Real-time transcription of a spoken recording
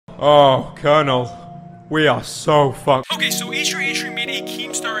Oh, Colonel. We are so fucked. Okay, so H3H3 made a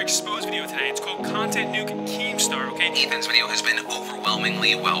Keemstar exposed video today. It's called Content Nuke Keemstar, okay? Ethan's video has been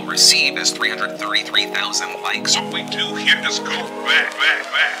overwhelmingly well received as 333,000 likes. What we do here is go back.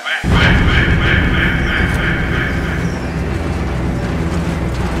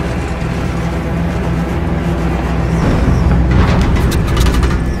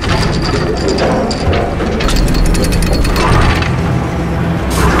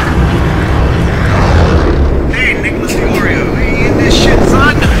 Hey, Nicholas DeOrio, we in this shit,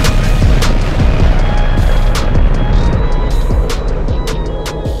 son?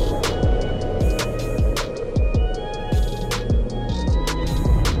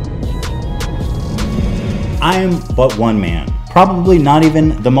 I am but one man, probably not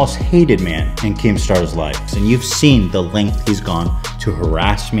even the most hated man in Keemstar's life. And you've seen the length he's gone to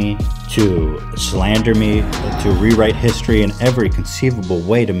harass me, to slander me, to rewrite history in every conceivable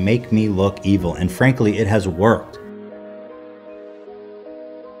way to make me look evil. And frankly, it has worked.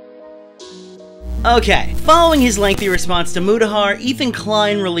 Okay, following his lengthy response to Mutahar, Ethan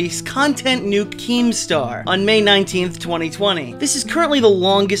Klein released Content Nuke Keemstar on May 19th, 2020. This is currently the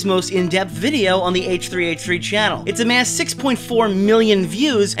longest, most in-depth video on the H3H3 channel. It's amassed 6.4 million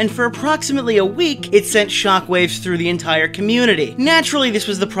views, and for approximately a week, it sent shockwaves through the entire community. Naturally, this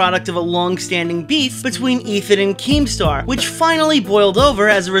was the product of a long-standing beef between Ethan and Keemstar, which finally boiled over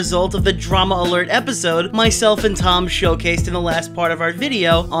as a result of the Drama Alert episode myself and Tom showcased in the last part of our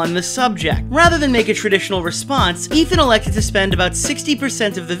video on the subject. Rather than make a traditional response, Ethan elected to spend about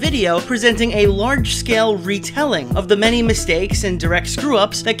 60% of the video presenting a large-scale retelling of the many mistakes and direct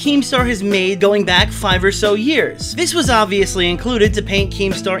screw-ups that Keemstar has made going back 5 or so years. This was obviously included to paint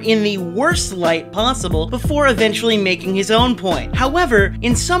Keemstar in the worst light possible before eventually making his own point. However,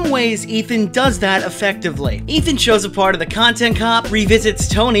 in some ways, Ethan does that effectively. Ethan shows a part of the content cop, revisits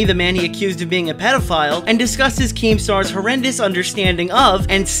Tony, the man he accused of being a pedophile, and discusses Keemstar's horrendous understanding of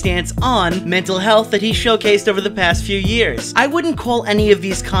and stance on mental health that he showcased over the past few years. I wouldn't call any of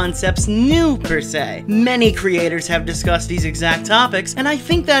these concepts new per se. Many creators have discussed these exact topics, and I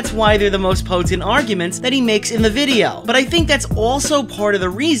think that's why they're the most potent arguments that he makes in the video. But I think that's also part of the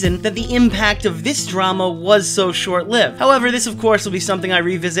reason that the impact of this drama was so short-lived. However, this of course will be something I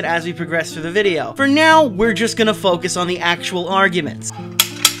revisit as we progress through the video. For now, we're just gonna focus on the actual arguments.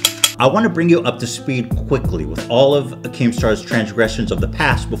 I want to bring you up to speed quickly with all of Keemstar's transgressions of the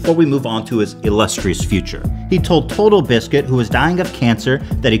past before we move on to his illustrious future. He told Total Biscuit, who was dying of cancer,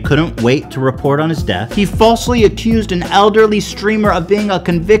 that he couldn't wait to report on his death. He falsely accused an elderly streamer of being a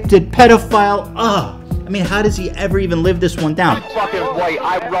convicted pedophile. I mean, how does he ever even live this one down? I'm fucking white,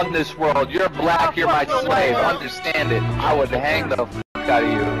 I run this world. You're black, you're my slave. Understand it. I would hang the fuck out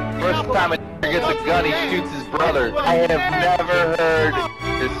of you. First time a gets a gun, he shoots his brother. I have never heard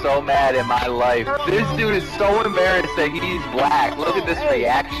this so mad in my life. This dude is so embarrassed that he's black. Look at this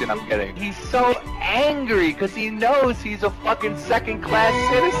reaction I'm getting. He's so angry because he knows he's a fucking second-class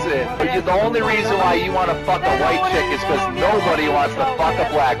citizen. But the only reason why you want to fuck a white chick is because nobody wants to fuck a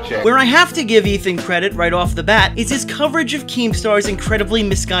black chick. Where I have to give Ethan credit right off the bat is his coverage of Keemstar's incredibly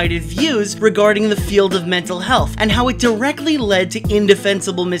misguided views regarding the field of mental health and how it directly led to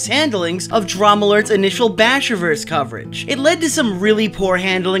indefensible mishandlings of Drama Alert's initial Basherverse coverage. It led to some really poor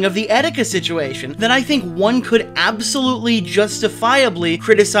handling of the Etika situation that I think one could absolutely justifiably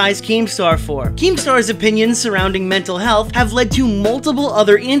criticize Keemstar for. Keemstar's opinions surrounding mental health have led to multiple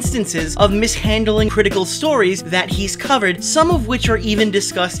other instances of mishandling critical stories that he's covered, some of which are even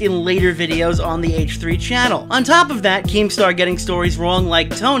discussed in later videos on the H3 channel. On top of that, Keemstar getting stories wrong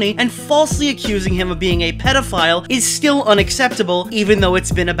like Tony and falsely accusing him of being a pedophile is still unacceptable, even though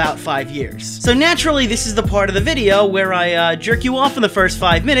it's been about 5 years. So naturally, this is the part of the video where I jerk you off in the first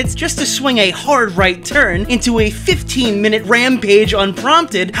 5 minutes just to swing a hard right turn into a 15-minute rampage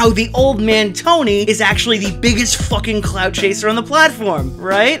unprompted how the old man Tony is actually the biggest fucking clout chaser on the platform,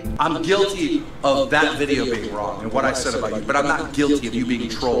 right? I'm guilty of that video being wrong and what I said about you, but I'm not guilty of you being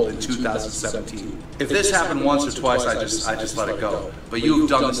trolled in 2017. If this happened once or twice, I just let it go. But you've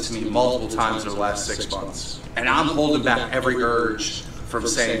done this to me multiple times over the last 6 months. And I'm holding back every urge from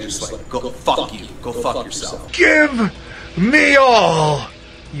saying just like, go fuck you, go fuck yourself. Give me all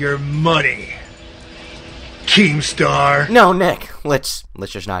your money, Keemstar. No, Nick, let's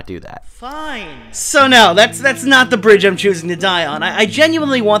just not do that. Fine. So no, that's not the bridge I'm choosing to die on. I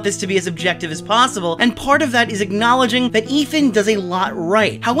genuinely want this to be as objective as possible, and part of that is acknowledging that Ethan does a lot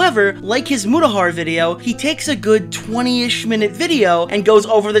right. However, like his Mutahar video, he takes a good 20-ish minute video and goes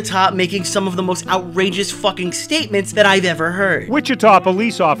over the top, making some of the most outrageous fucking statements that I've ever heard. Wichita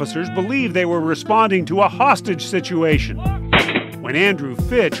police officers believe they were responding to a hostage situation. when Andrew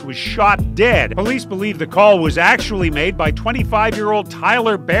Fitch was shot dead. Police believe the call was actually made by 25-year-old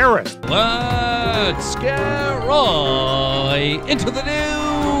Tyler Barris. Let's get right into the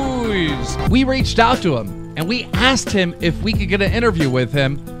news. We reached out to him and we asked him if we could get an interview with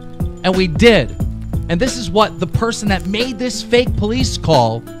him, and we did. And this is what the person that made this fake police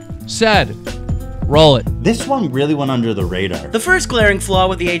call said. Roll it. This one really went under the radar. The first glaring flaw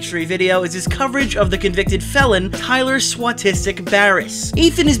with the H3 video is his coverage of the convicted felon, Tyler Swatistic Barris.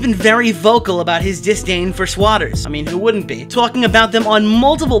 Ethan has been very vocal about his disdain for swatters. I mean, who wouldn't be? Talking about them on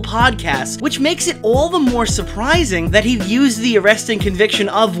multiple podcasts, which makes it all the more surprising that he used the arrest and conviction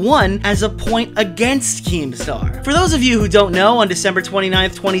of one as a point against Keemstar. For those of you who don't know, on December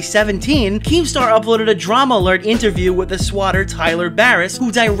 29th, 2017, Keemstar uploaded a drama alert interview with the swatter Tyler Barris, who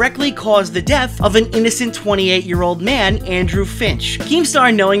directly caused the death of an innocent 28-year-old man, Andrew Finch.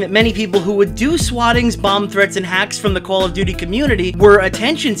 Keemstar, knowing that many people who would do swattings, bomb threats, and hacks from the Call of Duty community were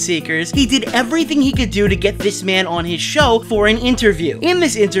attention seekers, he did everything he could do to get this man on his show for an interview. In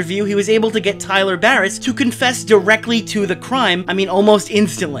this interview, he was able to get Tyler Barris to confess directly to the crime, I mean almost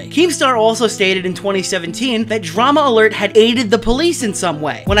instantly. Keemstar also stated in 2017 that Drama Alert had aided the police in some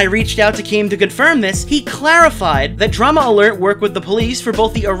way. When I reached out to Keem to confirm this, he clarified that Drama Alert worked with the police for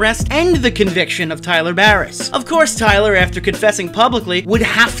both the arrest and the conviction of Tyler Barris. Of course, Tyler, after confessing publicly, would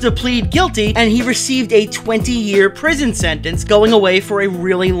have to plead guilty, and he received a 20-year prison sentence, going away for a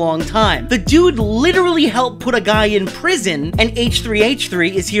really long time. The dude literally helped put a guy in prison, and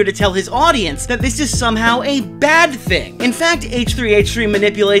H3H3 is here to tell his audience that this is somehow a bad thing. In fact, H3H3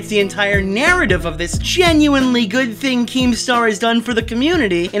 manipulates the entire narrative of this genuinely good thing Keemstar has done for the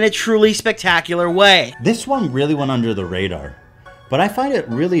community in a truly spectacular way. This one really went under the radar. But I find it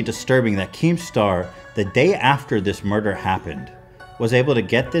really disturbing that Keemstar, the day after this murder happened, was able to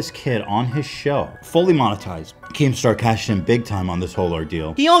get this kid on his show, fully monetized. Keemstar cashed in big time on this whole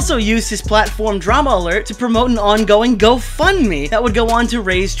ordeal. He also used his platform Drama Alert to promote an ongoing GoFundMe that would go on to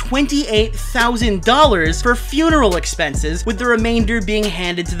raise $28,000 for funeral expenses, with the remainder being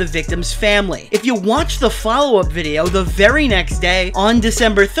handed to the victim's family. If you watch the follow-up video the very next day, on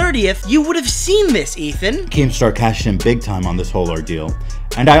December 30th, you would have seen this, Ethan. Keemstar cashed in big time on this whole ordeal.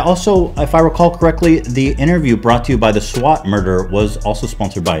 And I also, if I recall correctly, the interview brought to you by the SWAT murder was also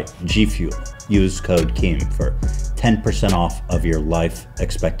sponsored by G Fuel. Use code KEEM for 10% off of your life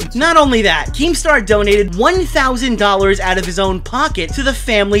expectancy. Not only that, Keemstar donated $1,000 out of his own pocket to the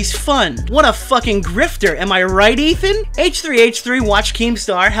family's fund. What a fucking grifter, am I right, Ethan? H3H3 watched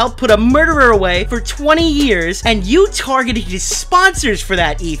Keemstar help put a murderer away for 20 years, and you targeted his sponsors for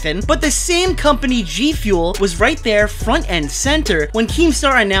that, Ethan. But the same company, G Fuel, was right there front and center when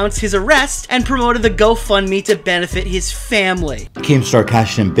Keemstar announced his arrest and promoted the GoFundMe to benefit his family. Keemstar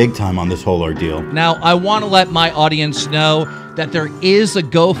cashed in big time on this whole ordeal. Now, I want to let my audience know that there is a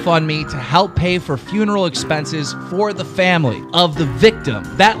GoFundMe to help pay for funeral expenses for the family of the victim.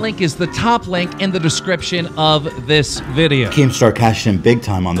 That link is the top link in the description of this video. Keemstar cashed in big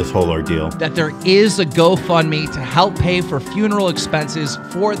time on this whole ordeal. That there is a GoFundMe to help pay for funeral expenses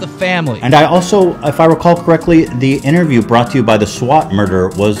for the family. And I also, if I recall correctly, the interview brought to you by the SWAT murder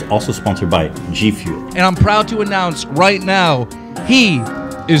was also sponsored by G Fuel. And I'm proud to announce right now, he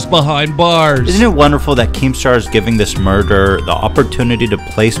is behind bars. Isn't it wonderful that Keemstar is giving this murder the opportunity to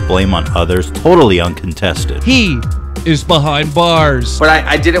place blame on others, totally uncontested? He is behind bars. But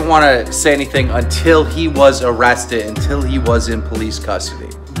I didn't want to say anything until he was arrested, until he was in police custody.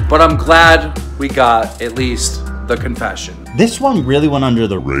 But I'm glad we got at least the confession. This one really went under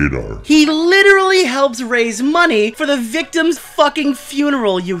the radar. He literally helped raise money for the victim's fucking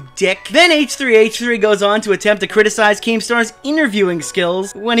funeral, you dick. Then H3H3 goes on to attempt to criticize Keemstar's interviewing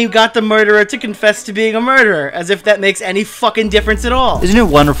skills when he got the murderer to confess to being a murderer, as if that makes any fucking difference at all. Isn't it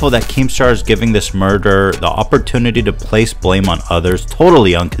wonderful that Keemstar is giving this murder the opportunity to place blame on others,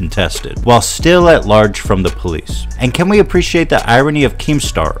 totally uncontested, while still at large from the police? And can we appreciate the irony of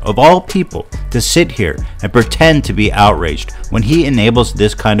Keemstar, of all people, to sit here and pretend to be outraged when he enables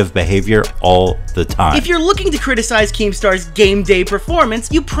this kind of behavior all the time? If you're looking to criticize Keemstar's game day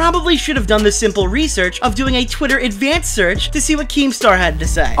performance, you probably should have done the simple research of doing a Twitter advanced search to see what Keemstar had to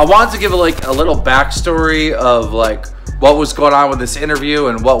say. I wanted to give a little backstory of what was going on with this interview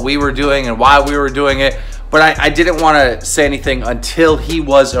and what we were doing and why we were doing it. But I didn't want to say anything until he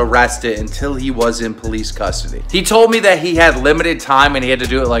was arrested, until he was in police custody. He told me that he had limited time and he had to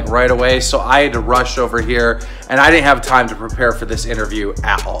do it right away, so I had to rush over here and I didn't have time to prepare for this interview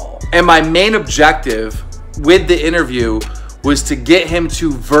at all. And my main objective with the interview was to get him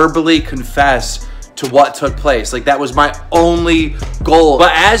to verbally confess to what took place. That was my only goal.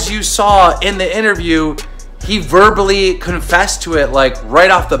 But as you saw in the interview, He verbally confessed to it, like,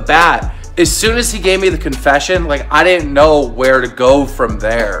 right off the bat. As soon as he gave me the confession, like, I didn't know where to go from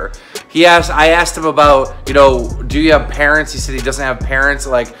there. I asked him about, you know, do you have parents? He said he doesn't have parents.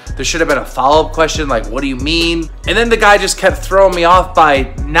 Like, there should have been a follow-up question, like, what do you mean? And then the guy just kept throwing me off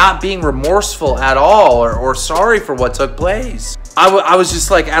by not being remorseful at all or sorry for what took place. I was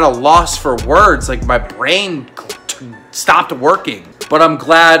just, like, at a loss for words. Like, my brain stopped working. But I'm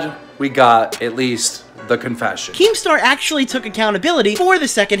glad we got at least the confession. Keemstar actually took accountability for the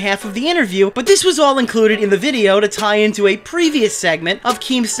second half of the interview, but this was all included in the video to tie into a previous segment of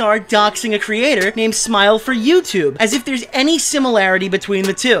Keemstar doxing a creator named Smile for YouTube, as if there's any similarity between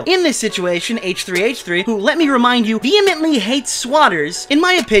the two. In this situation, H3H3, who, let me remind you, vehemently hates swatters, in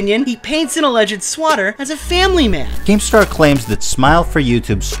my opinion, he paints an alleged swatter as a family man. Keemstar claims that Smile for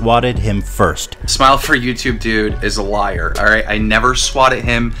YouTube swatted him first. Smile for YouTube dude is a liar, alright? I never swatted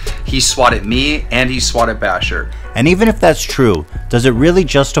him. He swatted me, and he swatted Basher. And even if that's true, does it really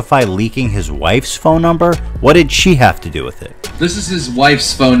justify leaking his wife's phone number? What did she have to do with it? This is his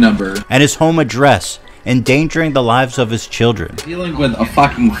wife's phone number. And his home address, endangering the lives of his children. Dealing with a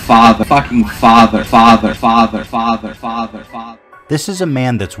fucking father. This is a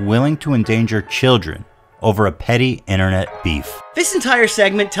man that's willing to endanger children over a petty internet beef. This entire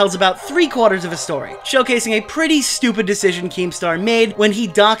segment tells about 3/4 of a story, showcasing a pretty stupid decision Keemstar made when he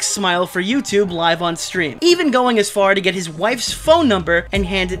doxed Smile for YouTube live on stream, even going as far to get his wife's phone number and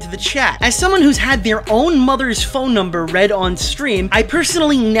hand it to the chat. As someone who's had their own mother's phone number read on stream, I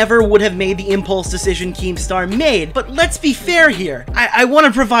personally never would have made the impulse decision Keemstar made, but let's be fair here. I want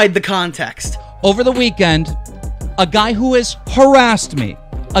to provide the context. Over the weekend, a guy who has harassed me,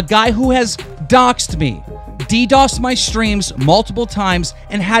 a guy who has doxed me, DDoSed my streams multiple times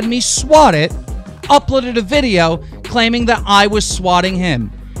and had me swat it, uploaded a video claiming that I was swatting him.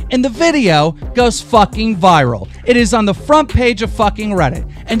 And the video goes fucking viral. It is on the front page of fucking Reddit.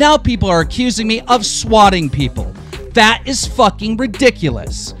 And now people are accusing me of swatting people. That is fucking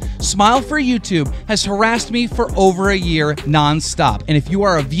ridiculous. Smile for YouTube has harassed me for over a year non-stop. And if you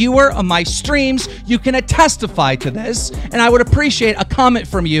are a viewer of my streams, you can testify to this. And I would appreciate a comment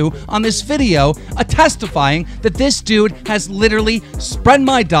from you on this video testifying that this dude has literally spread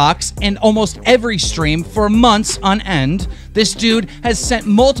my docs in almost every stream for months on end. This dude has sent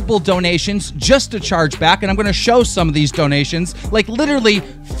multiple donations just to charge back, and I'm going to show some of these donations, like literally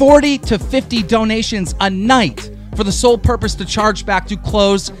 40 to 50 donations a night, for the sole purpose to charge back to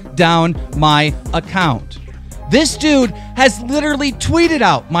close down my account. This dude has literally tweeted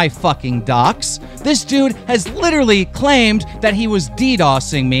out my fucking docs. This dude has literally claimed that he was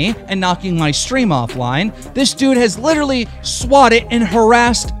DDoSing me and knocking my stream offline. This dude has literally swatted and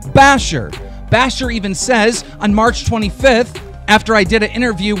harassed Basher. Basher even says on March 25th, after I did an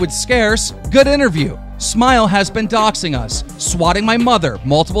interview with Scarce, good interview. Smile has been doxing us, swatting my mother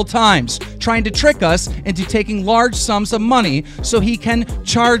multiple times, trying to trick us into taking large sums of money so he can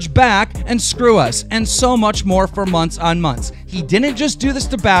charge back and screw us, and so much more for months on months. He didn't just do this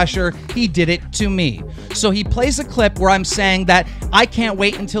to Basher, he did it to me. So he plays a clip where I'm saying that I can't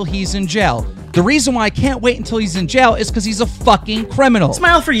wait until he's in jail. The reason why I can't wait until he's in jail is because he's a fucking criminal.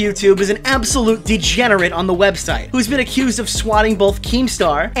 Smile for YouTube is an absolute degenerate on the website who's been accused of swatting both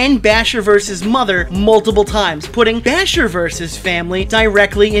Keemstar and Basher vs. Mother multiple times, putting Basher vs. family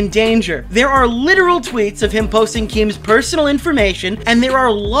directly in danger. There are literal tweets of him posting Keem's personal information, and there are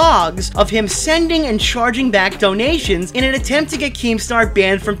logs of him sending and charging back donations in an attempt to get Keemstar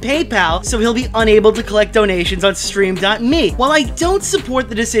banned from PayPal so he'll be unable to collect donations on Stream.me. While I don't support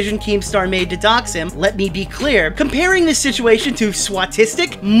the decision Keemstar made to dox him, let me be clear, comparing this situation to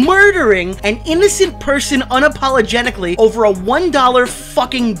Swatistic murdering an innocent person unapologetically over a $1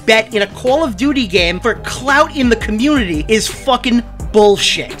 fucking bet in a Call of Duty game for clout in the community is fucking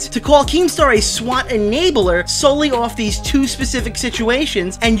bullshit. To call Keemstar a SWAT enabler solely off these two specific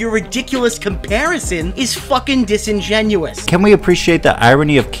situations and your ridiculous comparison is fucking disingenuous. Can we appreciate the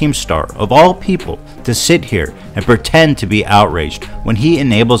irony of Keemstar, of all people, to sit here and pretend to be outraged when he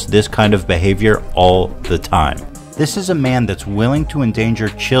enables this kind of behavior all the time? This is a man that's willing to endanger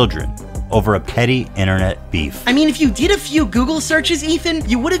children over a petty internet beef. I mean, if you did a few Google searches, Ethan,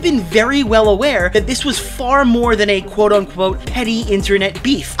 you would have been very well aware that this was far more than a quote-unquote petty internet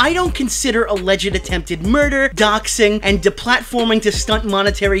beef. I don't consider alleged attempted murder, doxing, and deplatforming to stunt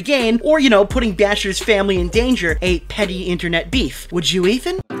monetary gain, or, you know, putting Basher's family in danger, a petty internet beef. Would you,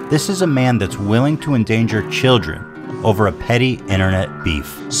 Ethan? This is a man that's willing to endanger children over a petty internet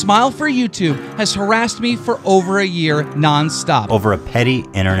beef. Smile for YouTube has harassed me for over a year non-stop. Over a petty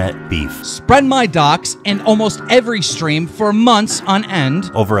internet beef. Spread my docs in almost every stream for months on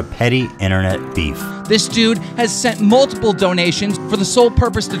end. Over a petty internet beef. This dude has sent multiple donations for the sole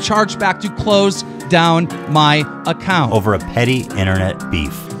purpose to charge back to close down my account. Over a petty internet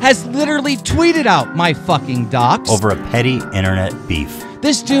beef. Has literally tweeted out my fucking docs. Over a petty internet beef.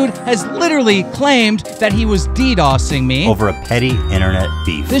 This dude has literally claimed that he was DDoSing me. Over a petty internet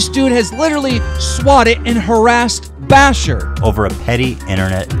beef. This dude has literally swatted and harassed Basher. Over a petty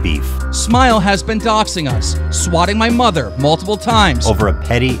internet beef. Smile has been doxing us, swatting my mother multiple times. Over a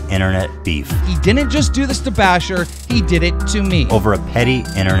petty internet beef. He didn't just do this to Basher, he did it to me. Over a petty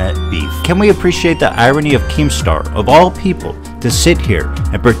internet beef. Can we appreciate the irony of Keemstar, of all people, to sit here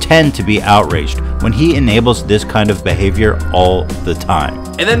and pretend to be outraged when he enables this kind of behavior all the time?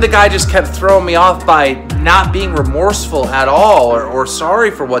 And then the guy just kept throwing me off by not being remorseful at all or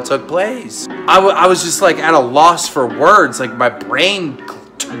sorry for what took place. I was just like at a loss for words, like my brain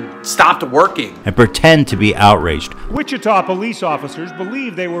stopped working. And pretend to be outraged. Wichita police officers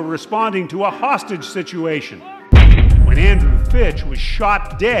believe they were responding to a hostage situation when Andrew Fitch was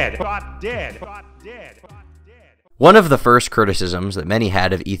shot dead. One of the first criticisms that many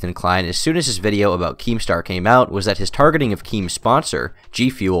had of Ethan Klein as soon as his video about Keemstar came out was that his targeting of Keem's sponsor, G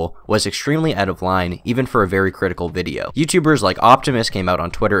Fuel, was extremely out of line even for a very critical video. YouTubers like Optimus came out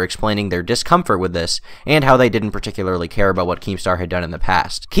on Twitter explaining their discomfort with this and how they didn't particularly care about what Keemstar had done in the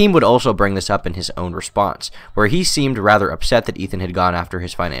past. Keem would also bring this up in his own response, where he seemed rather upset that Ethan had gone after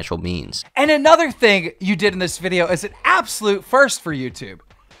his financial means. And another thing you did in this video is an absolute first for YouTube.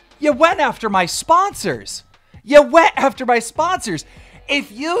 You went after my sponsors. You went after my sponsors.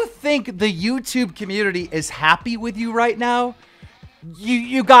 If you think the YouTube community is happy with you right now,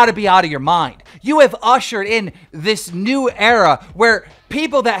 you gotta be out of your mind. You have ushered in this new era where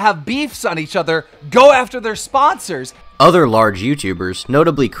people that have beefs on each other go after their sponsors. Other large YouTubers,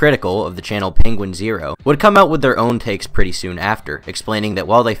 notably critical of the channel Penguin Zero, would come out with their own takes pretty soon after, explaining that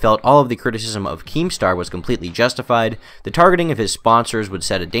while they felt all of the criticism of Keemstar was completely justified, the targeting of his sponsors would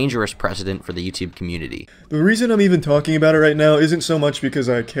set a dangerous precedent for the YouTube community. The reason I'm even talking about it right now isn't so much because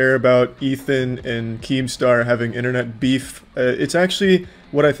I care about Ethan and Keemstar having internet beef. It's actually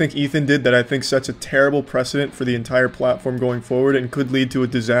what I think Ethan did that I think sets a terrible precedent for the entire platform going forward and could lead to a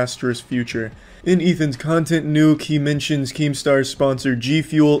disastrous future. In Ethan's content Nuke, he mentions Keemstar's sponsor G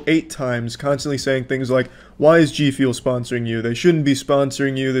Fuel 8 times, constantly saying things like, "Why is G Fuel sponsoring you? They shouldn't be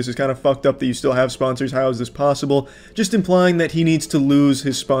sponsoring you. This is kind of fucked up that you still have sponsors. How is this possible?" Just implying that he needs to lose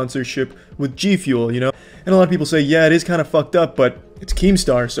his sponsorship with G Fuel, you know? And a lot of people say, yeah, it is kind of fucked up, but it's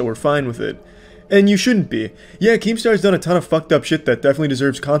Keemstar, so we're fine with it. And you shouldn't be. Yeah, Keemstar's done a ton of fucked up shit that definitely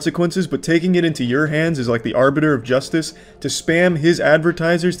deserves consequences, but taking it into your hands as like the arbiter of justice to spam his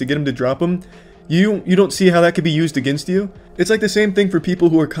advertisers to get him to drop them, you don't see how that could be used against you? It's like the same thing for people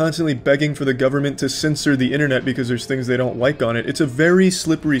who are constantly begging for the government to censor the internet because there's things they don't like on it. It's a very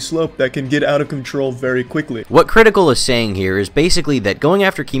slippery slope that can get out of control very quickly. What Critical is saying here is basically that going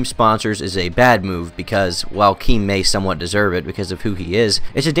after Keem's sponsors is a bad move because, while Keem may somewhat deserve it because of who he is,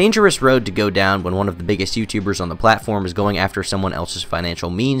 it's a dangerous road to go down when one of the biggest YouTubers on the platform is going after someone else's financial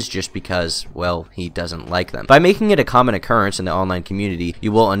means just because, well, he doesn't like them. By making it a common occurrence in the online community,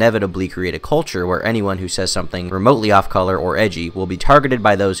 you will inevitably create a culture where anyone who says something remotely off-color or edgy will be targeted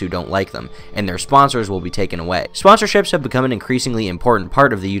by those who don't like them, and their sponsors will be taken away. Sponsorships have become an increasingly important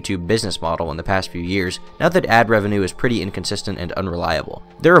part of the YouTube business model in the past few years, now that ad revenue is pretty inconsistent and unreliable.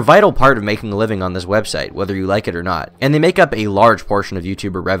 They're a vital part of making a living on this website, whether you like it or not, and they make up a large portion of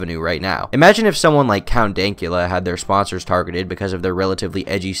YouTuber revenue right now. Imagine if someone like Count Dankula had their sponsors targeted because of their relatively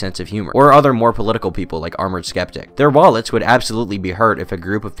edgy sense of humor, or other more political people like Armored Skeptic. Their wallets would absolutely be hurt if a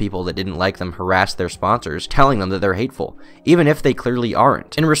group of people that didn't like them harassed their sponsors, telling them that they're hateful, even if they clearly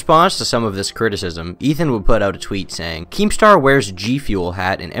aren't. In response to some of this criticism, Ethan would put out a tweet saying, "Keemstar wears G Fuel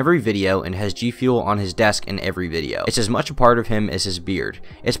hat in every video and has G Fuel on his desk in every video. It's as much a part of him as his beard.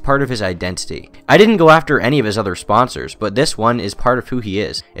 It's part of his identity. I didn't go after any of his other sponsors, but this one is part of who he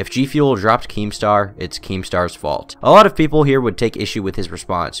is. If G Fuel dropped Keemstar, it's Keemstar's fault." A lot of people here would take issue with his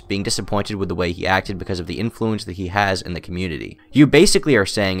response, being disappointed with the way he acted because of the influence that he has in the community. You basically are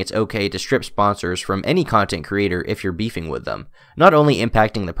saying it's okay to strip sponsors from any content creator if you're beefing with them, not only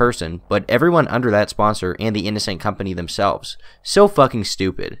impacting the person, but everyone under that sponsor and the innocent company themselves. So fucking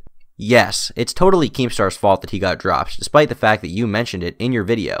stupid. Yes, it's totally Keemstar's fault that he got dropped, despite the fact that you mentioned it in your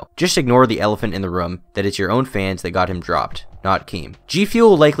video. Just ignore the elephant in the room, that it's your own fans that got him dropped, not Keem. G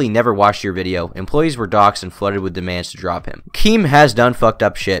Fuel likely never watched your video, employees were doxxed and flooded with demands to drop him. Keem has done fucked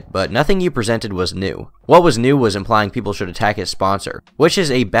up shit, but nothing you presented was new. What was new was implying people should attack his sponsor, which is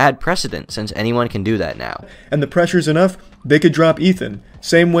a bad precedent since anyone can do that now. And the pressure's enough, they could drop Ethan.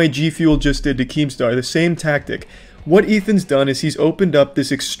 Same way G Fuel just did to Keemstar, the same tactic. What Ethan's done is he's opened up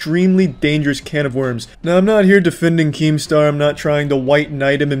this extremely dangerous can of worms. Now, I'm not here defending Keemstar, I'm not trying to white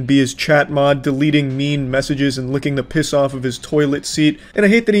knight him and be his chat mod, deleting mean messages and licking the piss off of his toilet seat. And I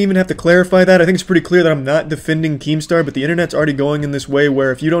hate that I even have to clarify that. I think it's pretty clear that I'm not defending Keemstar, but the internet's already going in this way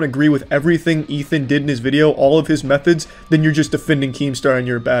where if you don't agree with everything Ethan did in his video, all of his methods, then you're just defending Keemstar and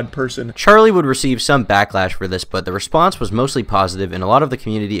you're a bad person. Charlie would receive some backlash for this, but the response was mostly positive and a lot of the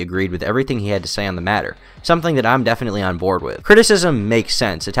community agreed with everything he had to say on the matter. Something that I'm definitely on board with. Criticism makes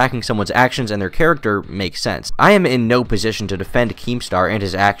sense, attacking someone's actions and their character makes sense. I am in no position to defend Keemstar and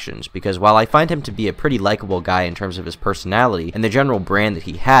his actions, because while I find him to be a pretty likable guy in terms of his personality and the general brand that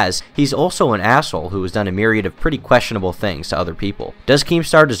he has, he's also an asshole who has done a myriad of pretty questionable things to other people. Does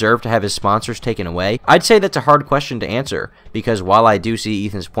Keemstar deserve to have his sponsors taken away? I'd say that's a hard question to answer, because while I do see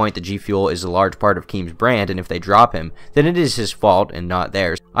Ethan's point that G Fuel is a large part of Keem's brand and if they drop him, then it is his fault and not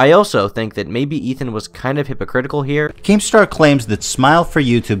theirs, I also think that maybe Ethan was kind of hypocritical here. Keemstar claims that Smile for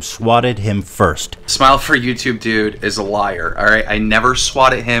YouTube swatted him first. Smile for YouTube dude is a liar, alright? I never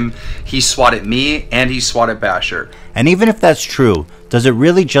swatted him. He swatted me and he swatted Basher. And even if that's true, does it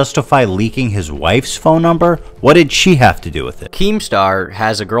really justify leaking his wife's phone number? What did she have to do with it? Keemstar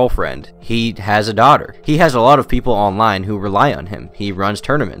has a girlfriend. He has a daughter. He has a lot of people online who rely on him. He runs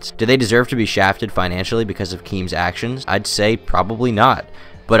tournaments. Do they deserve to be shafted financially because of Keem's actions? I'd say probably not.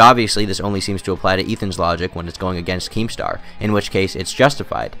 But obviously this only seems to apply to Ethan's logic when it's going against Keemstar, in which case it's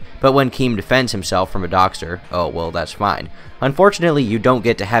justified. But when Keem defends himself from a doxer, oh well, that's fine. Unfortunately, you don't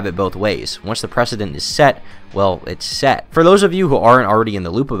get to have it both ways. Once the precedent is set, well, it's set. For those of you who aren't already in the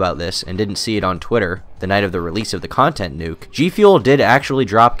loop about this and didn't see it on Twitter the night of the release of the content nuke, G Fuel did actually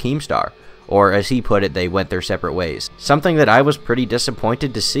drop Keemstar. Or as he put it, they went their separate ways. Something that I was pretty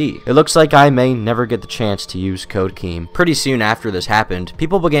disappointed to see. It looks like I may never get the chance to use code Keem. Pretty soon after this happened,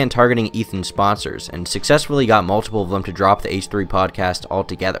 people began targeting Ethan's sponsors and successfully got multiple of them to drop the H3 podcast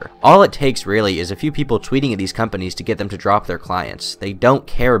altogether. All it takes really is a few people tweeting at these companies to get them to drop their clients. They don't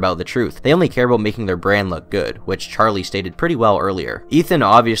care about the truth. They only care about making their brand look good, which Charlie stated pretty well earlier. Ethan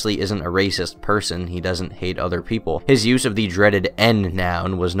obviously isn't a racist person. He doesn't hate other people. His use of the dreaded N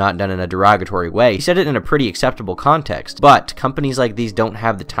noun was not done in a derogatory way. He said it in a pretty acceptable context, but companies like these don't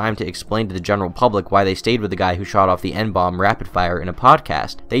have the time to explain to the general public why they stayed with the guy who shot off the N-bomb rapid fire in a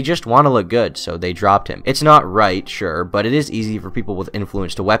podcast. They just want to look good, so they dropped him. It's not right, sure, but it is easy for people with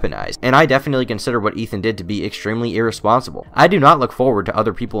influence to weaponize, and I definitely consider what Ethan did to be extremely irresponsible. I do not look forward to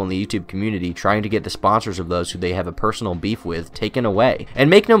other people in the YouTube community trying to get the sponsors of those who they have a personal beef with taken away. And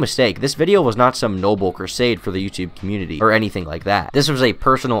make no mistake, this video was not some noble crusade for the YouTube community or anything like that. This was a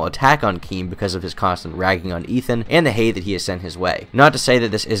personal attack on Keem because of his constant ragging on Ethan and the hate that he has sent his way. Not to say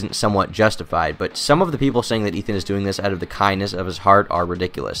that this isn't somewhat justified, but some of the people saying that Ethan is doing this out of the kindness of his heart are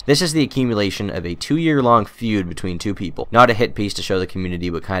ridiculous. This is the accumulation of a 2-year-long feud between two people, not a hit piece to show the community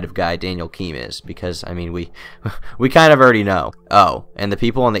what kind of guy Daniel Keem is, because, I mean, we kind of already know. Oh, and the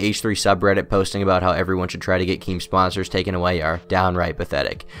people on the H3 subreddit posting about how everyone should try to get Keem sponsors taken away are downright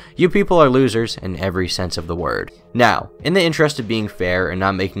pathetic. You people are losers in every sense of the word. Now, in the interest of being fair and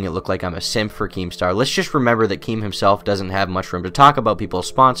not making it look like I'm a simp for Keemstar, let's just remember that Keem himself doesn't have much room to talk about people's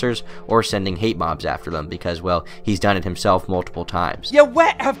sponsors or sending hate mobs after them because, well, he's done it himself multiple times. You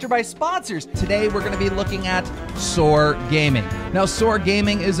went after my sponsors! Today we're going to be looking at Soar Gaming. Now, Soar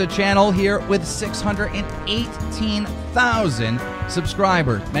Gaming is a channel here with 618,000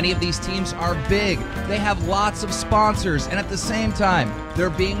 subscribers. Many of these teams are big. They have lots of sponsors, and at the same time, they're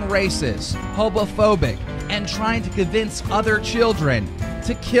being racist, homophobic, and trying to convince other children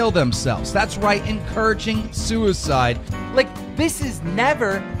to kill themselves. That's right, encouraging suicide. Like, this has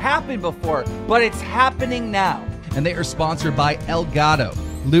never happened before, but it's happening now. And they are sponsored by Elgato,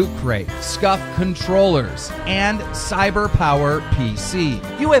 Loot Crate, Scuff Controllers, and CyberPower PC.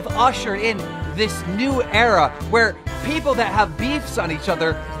 You have ushered in this new era where people that have beefs on each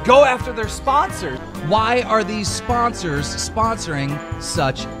other go after their sponsors. Why are these sponsors sponsoring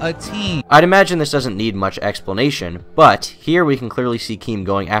such a team? I'd imagine this doesn't need much explanation, but here we can clearly see Keem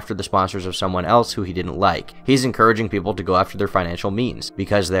going after the sponsors of someone else who he didn't like. He's encouraging people to go after their financial means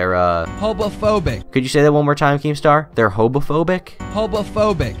because they're, homophobic. Could you say that one more time, Keemstar? They're homophobic?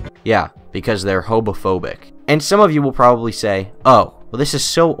 Homophobic. Yeah, because they're homophobic. And some of you will probably say, oh, Well, this is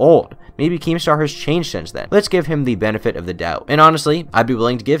so old. Maybe Keemstar has changed since then. Let's give him the benefit of the doubt. And honestly, I'd be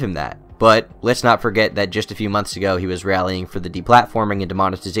willing to give him that. But let's not forget that just a few months ago, he was rallying for the deplatforming and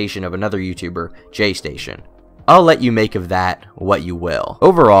demonetization of another YouTuber, J-Station. I'll let you make of that what you will.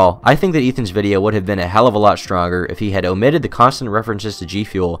 Overall, I think that Ethan's video would have been a hell of a lot stronger if he had omitted the constant references to G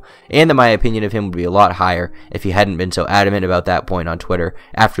Fuel, and that my opinion of him would be a lot higher if he hadn't been so adamant about that point on Twitter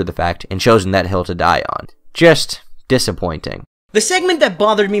after the fact and chosen that hill to die on. Just disappointing. The segment that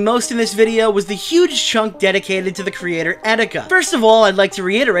bothered me most in this video was the huge chunk dedicated to the creator Etika. First of all, I'd like to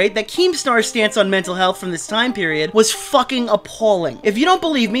reiterate that Keemstar's stance on mental health from this time period was fucking appalling. If you don't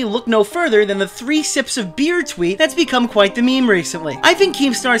believe me, look no further than the 3 sips of beer tweet that's become quite the meme recently. I think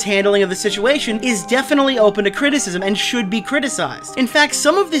Keemstar's handling of the situation is definitely open to criticism and should be criticized. In fact,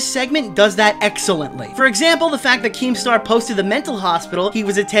 some of this segment does that excellently. For example, the fact that Keemstar posted the mental hospital he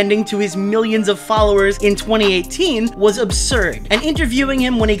was attending to his millions of followers in 2018 was absurd. And interviewing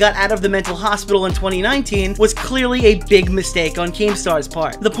him when he got out of the mental hospital in 2019 was clearly a big mistake on Keemstar's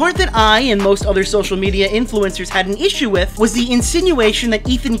part. The part that I and most other social media influencers had an issue with was the insinuation that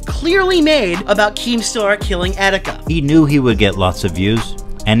Ethan clearly made about Keemstar killing Etika. He knew he would get lots of views,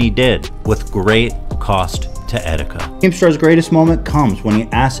 and he did, with great cost to Etika. Keemstar's greatest moment comes when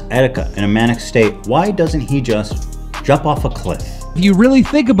he asks Etika in a manic state, why doesn't he just jump off a cliff? If you really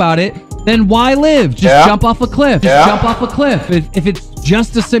think about it, then why live? Just jump off a cliff. Just jump off a cliff. If it's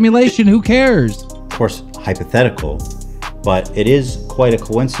just a simulation, who cares? Of course, hypothetical, but it is quite a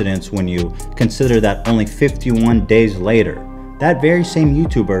coincidence when you consider that only 51 days later, that very same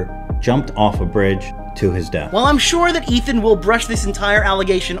YouTuber jumped off a bridge to his death. While I'm sure that Ethan will brush this entire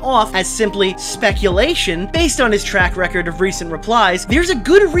allegation off as simply speculation based on his track record of recent replies, there's a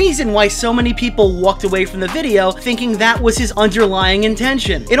good reason why so many people walked away from the video thinking that was his underlying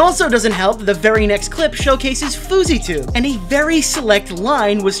intention. It also doesn't help that the very next clip showcases FUZITube, and a very select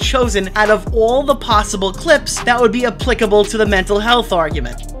line was chosen out of all the possible clips that would be applicable to the mental health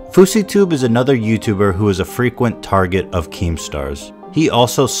argument. FUZITube is another YouTuber who is a frequent target of Keemstar's. He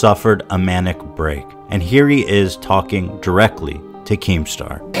also suffered a manic break, and here he is talking directly to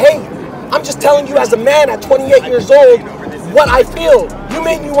Keemstar. Hey, I'm just telling you as a man at 28 years old what I feel. You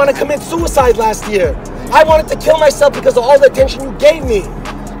made me want to commit suicide last year. I wanted to kill myself because of all the attention you gave me.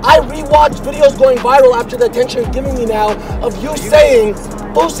 I rewatched videos going viral after the attention you're giving me now of you saying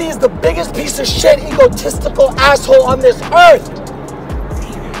Boosie is the biggest piece of shit, egotistical asshole on this earth.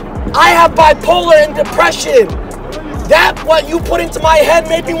 I have bipolar and depression. That what you put into my head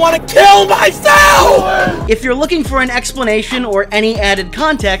made me want to kill myself! If you're looking for an explanation or any added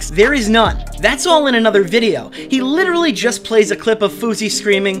context, there is none. That's all in another video. He literally just plays a clip of Fuzi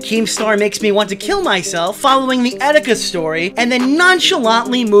screaming, Keemstar makes me want to kill myself, following the Etika story, and then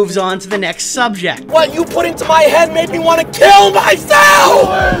nonchalantly moves on to the next subject. What you put into my head made me want to kill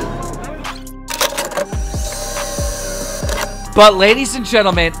myself! But ladies and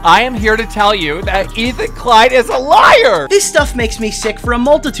gentlemen, I am here to tell you that Ethan Klein is a liar! This stuff makes me sick for a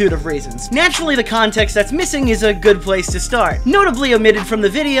multitude of reasons. Naturally, the context that's missing is a good place to start. Notably omitted from the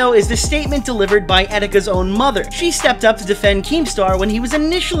video is the statement delivered by Etika's own mother. She stepped up to defend Keemstar when he was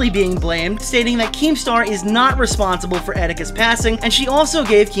initially being blamed, stating that Keemstar is not responsible for Etika's passing, and she also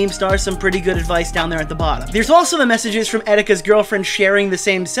gave Keemstar some pretty good advice down there at the bottom. There's also the messages from Etika's girlfriend sharing the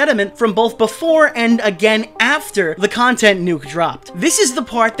same sentiment from both before and again after the content Nuke dropped. This is the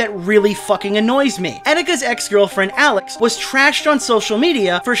part that really fucking annoys me. Etika's ex-girlfriend Alex was trashed on social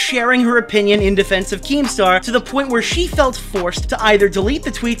media for sharing her opinion in defense of Keemstar to the point where she felt forced to either delete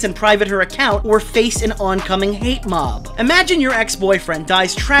the tweets and private her account or face an oncoming hate mob. Imagine your ex-boyfriend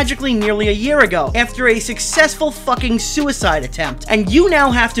dies tragically nearly a year ago after a successful fucking suicide attempt, and you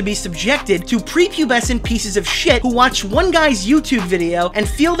now have to be subjected to prepubescent pieces of shit who watch one guy's YouTube video and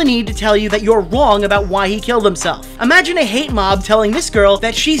feel the need to tell you that you're wrong about why he killed himself. Imagine a hate mob telling this girl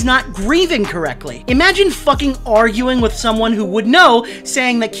that she's not grieving correctly. Imagine fucking arguing with someone who would know,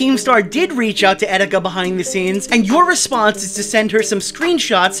 saying that Keemstar did reach out to Etika behind the scenes, and your response is to send her some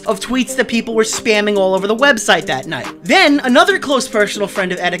screenshots of tweets that people were spamming all over the website that night. Then, another close personal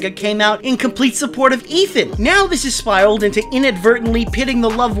friend of Etika came out in complete support of Ethan. Now this has spiraled into inadvertently pitting the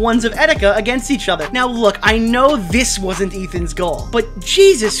loved ones of Etika against each other. Now look, I know this wasn't Ethan's goal, but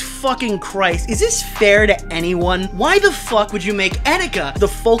Jesus fucking Christ, is this fair to anyone? Why the fuck fuck would you make Etika the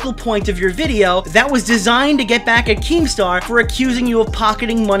focal point of your video that was designed to get back at Keemstar for accusing you of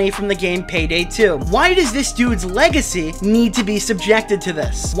pocketing money from the game Payday 2? Why does this dude's legacy need to be subjected to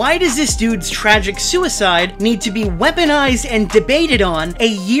this? Why does this dude's tragic suicide need to be weaponized and debated on a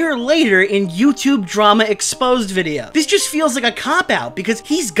year later in YouTube Drama Exposed video? This just feels like a cop-out because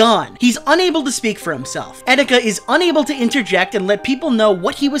he's gone. He's unable to speak for himself. Etika is unable to interject and let people know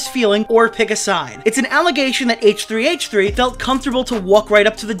what he was feeling or pick a side. It's an allegation that H3H3 felt comfortable to walk right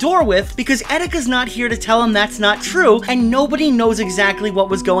up to the door with because Etika's not here to tell him that's not true, and nobody knows exactly what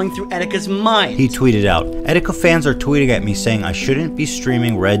was going through Etika's mind. He tweeted out, "Etika fans are tweeting at me saying I shouldn't be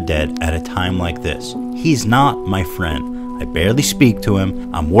streaming Red Dead at a time like this. He's not my friend. I barely speak to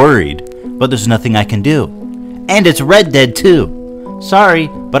him. I'm worried, but there's nothing I can do. And it's Red Dead too. Sorry,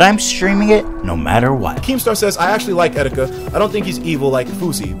 but I'm streaming it no matter what." Keemstar says, "I actually like Etika. I don't think he's evil like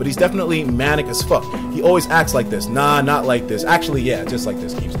Fusi, but he's definitely manic as fuck. He always acts like this. Nah, not like this. Actually, yeah, just like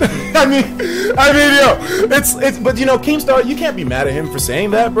this, Keemstar." I mean, yo, but you know, Keemstar, you can't be mad at him for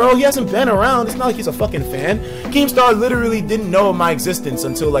saying that, bro. He hasn't been around. It's not like he's a fucking fan. Keemstar literally didn't know of my existence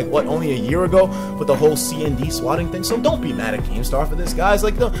until like, what, only a year ago with the whole CND swatting thing. So don't be mad at Keemstar for this, guys.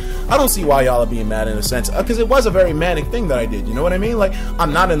 Like, I don't see why y'all are being mad in a sense, because it was a very manic thing that I did. You know what I mean? Like,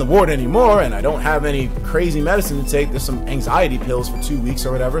 I'm not in the ward anymore, and I don't have any crazy medicine to take. There's some anxiety pills for 2 weeks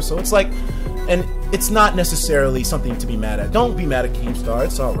or whatever. So it's like, and it's not necessarily something to be mad at. Don't be mad at Keemstar.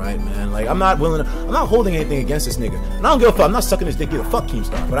 It's all right, man. Like, I'm not holding anything against this nigga. And I don't give a fuck. I'm not sucking his dick either. Fuck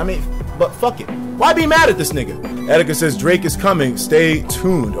Keemstar. But fuck it. Why be mad at this nigga? Etika says, "Drake is coming. Stay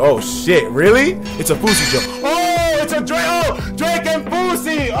tuned." Oh shit, really? It's a Fusi joke. Oh, it's a Drake. Oh, Drake and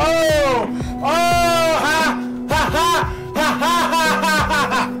Fusi. Oh, ha, ha, ha.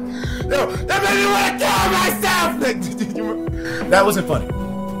 Yo, that made me want to kill myself! That wasn't funny.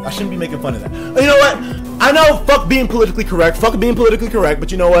 I shouldn't be making fun of that. You know what? I know, fuck being politically correct,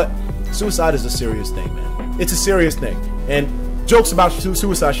 but you know what? Suicide is a serious thing, man. It's a serious thing. And jokes about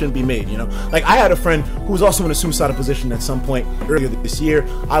suicide shouldn't be made, you know? Like, I had a friend who was also in a suicidal position at some point earlier this year.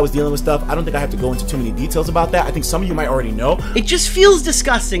 I was dealing with stuff. I don't think I have to go into too many details about that. I think some of you might already know. It just feels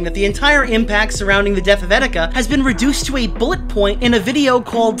disgusting that the entire impact surrounding the death of Etika has been reduced to a bullet point in a video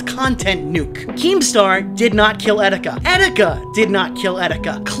called Content Nuke. Keemstar did not kill Etika. Etika did not kill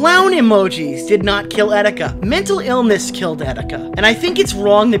Etika. Clown emojis did not kill Etika. Mental illness killed Etika. And I think it's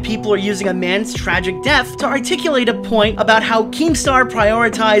wrong that people are using a man's tragic death to articulate a point about how Keemstar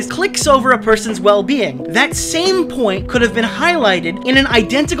prioritized clicks over a person's well-being. That same point could have been highlighted in an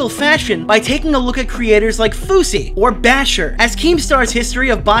identical fashion by taking a look at creators like Fusi or Basher, as Keemstar's history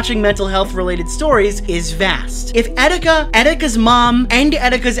of botching mental health-related stories is vast. If Etika, Etika's mom, and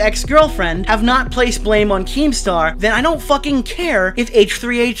Etika's ex-girlfriend have not placed blame on Keemstar, then I don't fucking care if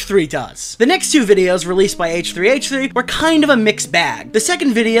H3H3 does. The next two videos released by H3H3 were kind of a mixed bag. The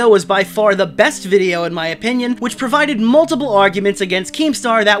second video was by far the best video in my opinion, which provided multiple arguments against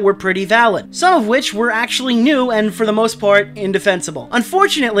Keemstar that were pretty valid, some of which were actually new and for the most part indefensible.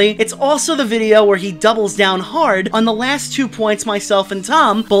 Unfortunately, it's also the video where he doubles down hard on the last 2 points myself and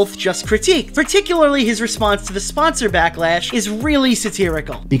Tom both just critiqued. Particularly his response to the sponsor backlash is really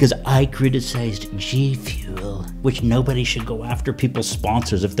satirical. Because I criticized G Fuel, which nobody should go after people's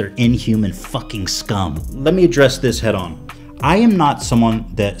sponsors if they're inhuman fucking scum. Let me address this head on. I am not someone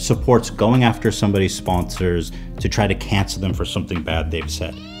that supports going after somebody's sponsors to try to cancel them for something bad they've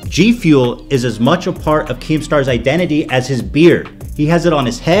said. G Fuel is as much a part of Keemstar's identity as his beard. He has it on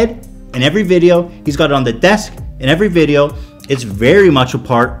his head in every video. He's got it on the desk in every video. It's very much a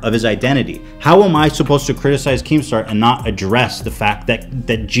part of his identity. How am I supposed to criticize Keemstar and not address the fact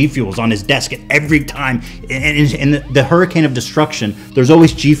that G Fuel is on his desk at every time? In the hurricane of destruction, there's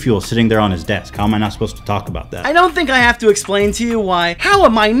always G Fuel sitting there on his desk. How am I not supposed to talk about that? I don't think I have to explain to you why "how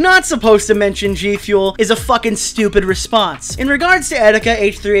am I not supposed to mention G Fuel" is a fucking stupid response. In regards to Etika,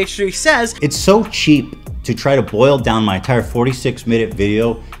 H3H3 says, "It's so cheap to try to boil down my entire 46-minute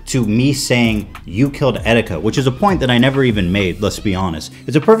video to me saying you killed Etika," which is a point that I never even made, let's be honest.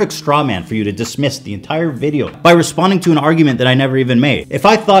 It's a perfect straw man for you to dismiss the entire video by responding to an argument that I never even made. If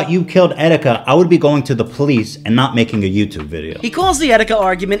I thought you killed Etika, I would be going to the police and not making a YouTube video. He calls the Etika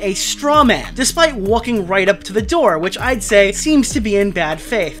argument a straw man, despite walking right up to the door, which I'd say seems to be in bad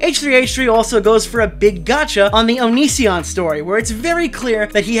faith. H3H3 also goes for a big gotcha on the Onision story, where it's very clear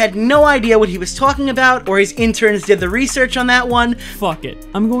that he had no idea what he was talking about, or his interns did the research on that one. Fuck it.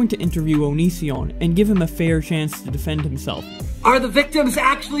 I'm going to interview Onision and give him a fair chance to defend himself. Are the victims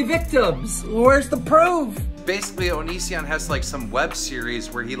actually victims? Where's the proof? Basically, Onision has like some web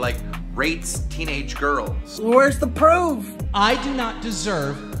series where he like rates teenage girls. Where's the proof? I do not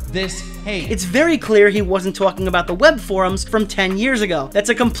deserve this hate. It's very clear he wasn't talking about the web forums from 10 years ago. That's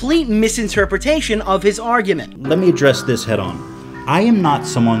a complete misinterpretation of his argument. Let me address this head on. I am not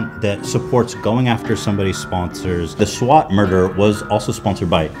someone that supports going after somebody's sponsors. The SWAT murder was also sponsored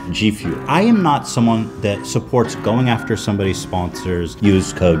by G Fuel. I am not someone that supports going after somebody's sponsors.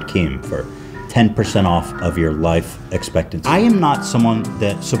 Use code KEEM for 10% off of your life expectancy. I am not someone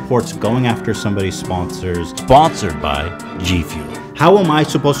that supports going after somebody's sponsors. Sponsored by G Fuel. How am I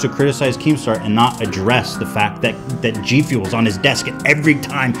supposed to criticize Keemstar and not address the fact that G Fuel is on his desk at every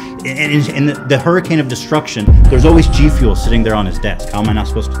time? In the hurricane of destruction, there's always G Fuel sitting there on his desk. How am I not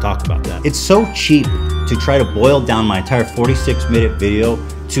supposed to talk about that? It's so cheap to try to boil down my entire 46-minute video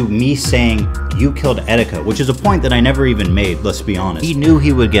to me saying, you killed Etika, which is a point that I never even made, let's be honest. He knew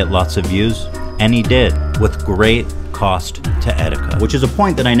he would get lots of views, and he did, with great cost to Etika, which is a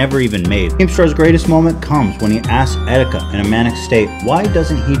point that I never even made. Keemstar's greatest moment comes when he asks Etika in a manic state, why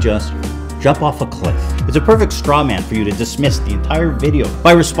doesn't he just jump off a cliff? It's a perfect straw man for you to dismiss the entire video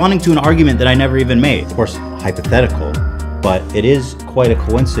by responding to an argument that I never even made. Of course, hypothetical, but it is quite a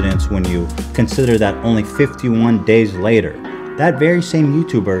coincidence when you consider that only 51 days later, that very same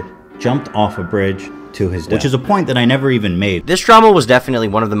YouTuber jumped off a bridge to his death, which is a point that I never even made. This drama was definitely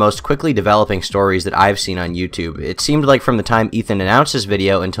one of the most quickly developing stories that I've seen on YouTube. It seemed like from the time Ethan announced his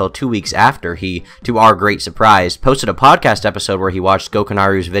video until 2 weeks after he, to our great surprise, posted a podcast episode where he watched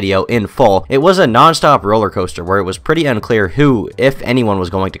Gokunaru's video in full, it was a non-stop roller coaster where it was pretty unclear who, if anyone, was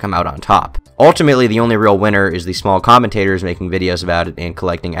going to come out on top. Ultimately, the only real winner is the small commentators making videos about it and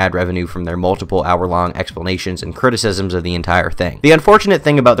collecting ad revenue from their multiple hour-long explanations and criticisms of the entire thing. The unfortunate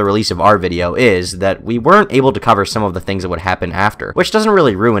thing about the release of our video is that we weren't able to cover some of the things that would happen after, which doesn't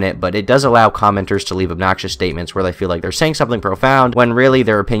really ruin it, but it does allow commenters to leave obnoxious statements where they feel like they're saying something profound when really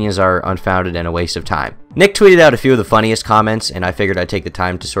their opinions are unfounded and a waste of time. Nick tweeted out a few of the funniest comments, and I figured I'd take the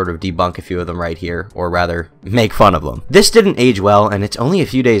time to sort of debunk a few of them right here, or rather, make fun of them. This didn't age well, and it's only a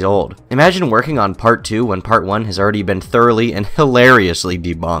few days old. Imagine working on part 2 when part 1 has already been thoroughly and hilariously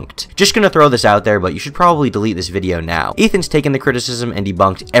debunked. Just gonna throw this out there, but you should probably delete this video now. Ethan's taken the criticism and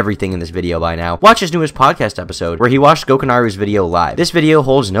debunked everything in this video by now. Watch his newest podcast episode, where he watched Gokunaru's video live. This video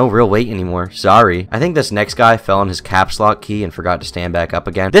holds no real weight anymore, sorry. I think this next guy fell on his caps lock key and forgot to stand back up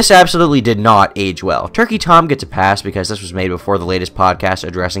again. This absolutely did not age well. Turkey Tom gets a pass because this was made before the latest podcast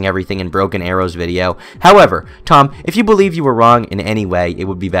addressing everything in Broken Arrow's video. However, Tom, if you believe you were wrong in any way, it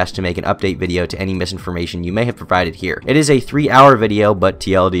would be best to make an update video to any misinformation you may have provided here. It is a 3-hour video, but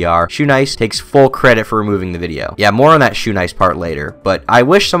TLDR, Shoe Nice takes full credit for removing the video. Yeah, more on that Shoe Nice part later, but I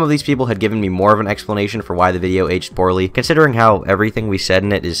wish some of these people had given me more of an explanation for why the video aged poorly, considering how everything we said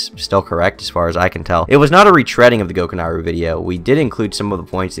in it is still correct as far as I can tell. It was not a retreading of the Gokunaru video. We did include some of the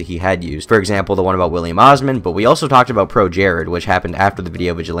points that he had used. For example, the one about William Osmond, but we also talked about Pro Jared, which happened after the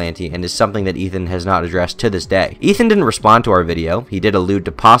video Vigilante and is something that Ethan has not addressed to this day. Ethan didn't respond to our video. He did allude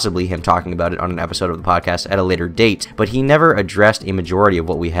to possibly him talking about it on an episode of the podcast at a later date, but he never addressed a majority of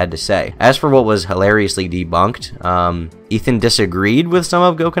what we had to say. As for what was hilariously debunked, Ethan disagreed with some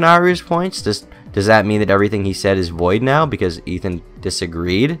of Gokunaru's points. Does that mean that everything he said is void now because Ethan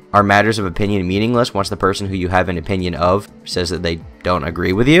disagreed? Are matters of opinion meaningless once the person who you have an opinion of says that they don't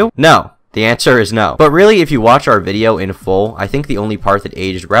agree with you? No. The answer is no. But really, if you watch our video in full, I think the only part that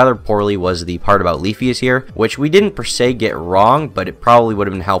aged rather poorly was the part about Leafy is here, which we didn't per se get wrong, but it probably would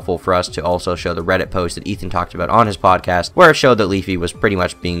have been helpful for us to also show the Reddit post that Ethan talked about on his podcast, where it showed that Leafy was pretty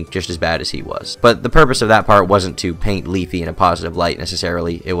much being just as bad as he was. But the purpose of that part wasn't to paint Leafy in a positive light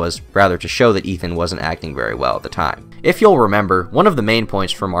necessarily, it was rather to show that Ethan wasn't acting very well at the time. If you'll remember, one of the main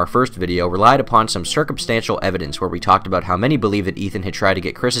points from our first video relied upon some circumstantial evidence where we talked about how many believe that Ethan had tried to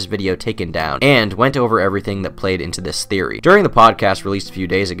get Chris's video taken down, and went over everything that played into this theory. During the podcast released a few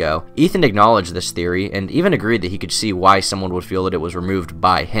days ago, Ethan acknowledged this theory and even agreed that he could see why someone would feel that it was removed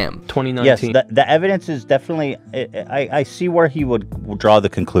by him. 2019. Yes, the evidence is definitely, I see where he would draw the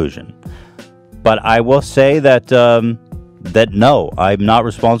conclusion. But I will say that, that no, I'm not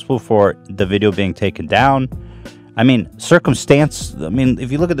responsible for the video being taken down. I mean, if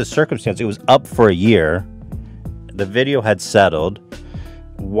you look at the circumstance, it was up for a year. The video had settled.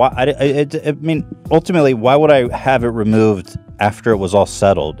 Ultimately, why would I have it removed after it was all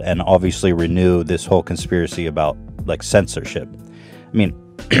settled and obviously renew this whole conspiracy about, like, censorship? I mean,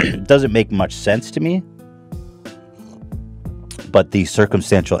 it doesn't make much sense to me. but the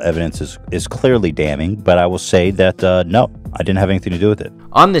circumstantial evidence is clearly damning. But I will say that no, I didn't have anything to do with it.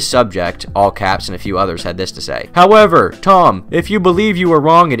 On this subject, all caps and a few others had this to say. However, Tom, if you believe you are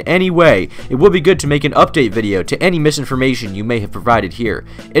wrong in any way, it would be good to make an update video to any misinformation you may have provided here.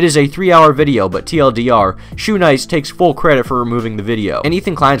 It is a 3-hour video, but TLDR, Shoe Nice takes full credit for removing the video. In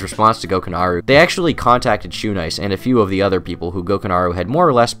Ethan Klein's response to Gokanaru, they actually contacted Shoe Nice and a few of the other people who Gokanaru had more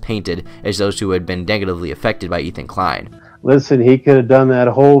or less painted as those who had been negatively affected by Ethan Klein. Listen, he could have done that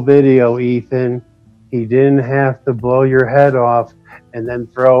whole video, Ethan. He didn't have to blow your head off and then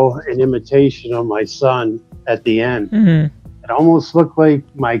throw an imitation of my son at the end. It almost looked like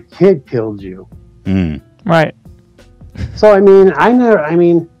my kid killed you. Right. So,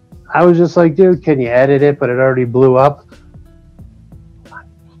 I was just like, dude, can you edit it? But it already blew up.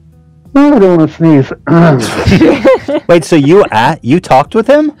 I don't want to sneeze. Wait, so you talked with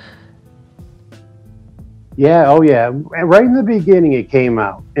him? Yeah, oh yeah. Right in the beginning it came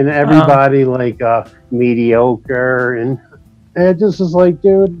out. And everybody mediocre. And it just was like,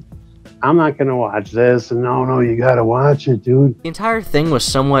 dude, I'm not going to watch this. And no, you got to watch it, dude. The entire thing was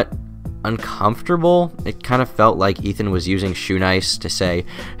somewhat uncomfortable. It kind of felt like Ethan was using Shoe Nice to say,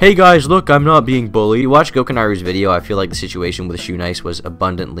 hey guys, look, I'm not being bullied. You watch Gokanaru's video, I feel like the situation with Shoe Nice was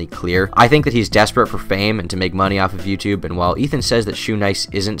abundantly clear. I think that he's desperate for fame and to make money off of YouTube, and while Ethan says that Shoe Nice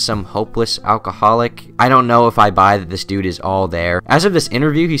isn't some hopeless alcoholic, I don't know if I buy that this dude is all there. As of this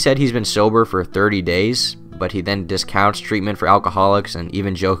interview, he said he's been sober for 30 days, but he then discounts treatment for alcoholics and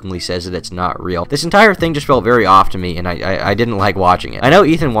even jokingly says that it's not real. This entire thing just felt very off to me, and I didn't like watching it. I know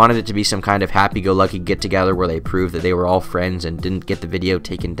Ethan wanted it to be some kind of happy-go-lucky get-together where they proved that they were all friends and didn't get the video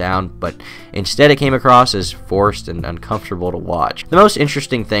taken down, but instead it came across as forced and uncomfortable to watch. The most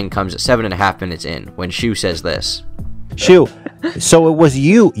interesting thing comes at 7.5 minutes in, when Shu says this. Shu, so it was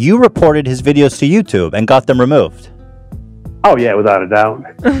you reported his videos to YouTube and got them removed? Oh, yeah, without a doubt.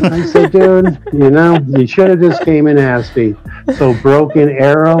 I said, dude, you should have just came and asked me. So Broken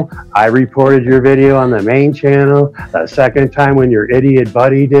Arrow, I reported your video on the main channel. The second time when your idiot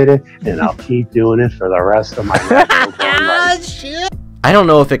buddy did it, and I'll keep doing it for the rest of my life. I don't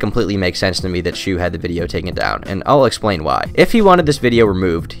know if it completely makes sense to me that Shu had the video taken down, and I'll explain why. If he wanted this video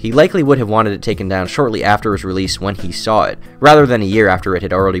removed, he likely would have wanted it taken down shortly after its release when he saw it, rather than a year after it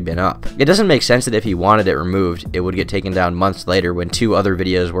had already been up. It doesn't make sense that if he wanted it removed, it would get taken down months later when 2 other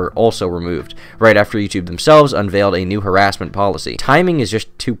videos were also removed, right after YouTube themselves unveiled a new harassment policy. Timing is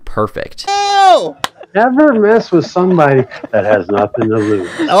just too perfect. Oh! Never mess with somebody that has nothing to lose.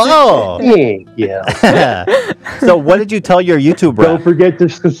 Oh! Thank you. So what did you tell your YouTube rep? Don't forget to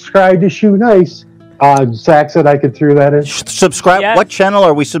subscribe to Shoe Nice. Zach said I could throw that in. Subscribe? Yes. What channel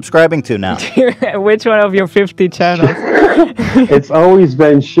are we subscribing to now? Which one of your 50 channels? It's always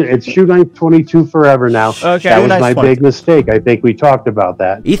been it's Shoe Nice 22 forever now. Okay. That was my big mistake. I think we talked about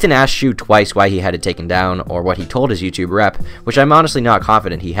that. Ethan asked Shu twice why he had it taken down, or what he told his YouTube rep, which I'm honestly not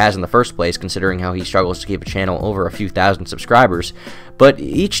confident he has in the first place, considering how he struggles to keep a channel over a few thousand subscribers. But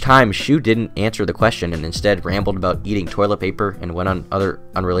each time, Shu didn't answer the question and instead rambled about eating toilet paper and went on other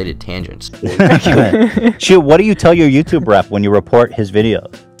unrelated tangents. Shu, what do you tell your YouTube rep when you report his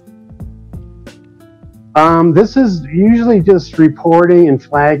videos? This is usually just reporting and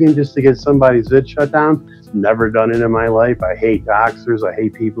flagging just to get somebody's vid shut down. Never done it in my life. I hate doxers. I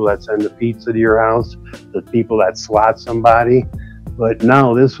hate people that send the pizza to your house, the people that swat somebody. But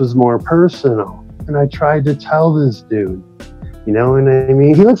no, this was more personal. And I tried to tell this dude. You know what I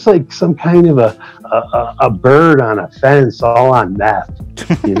mean? He looks like some kind of a bird on a fence, all on meth.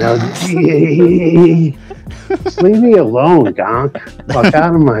 You know? Just leave me alone, Gonk. Fuck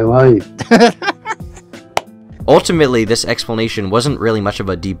out of my life. Ultimately, this explanation wasn't really much of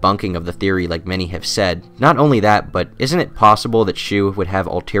a debunking of the theory like many have said. Not only that, but isn't it possible that Shu would have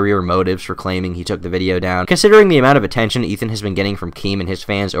ulterior motives for claiming he took the video down? Considering the amount of attention Ethan has been getting from Keem and his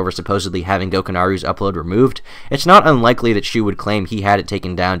fans over supposedly having Gokanaru's upload removed, it's not unlikely that Shu would claim he had it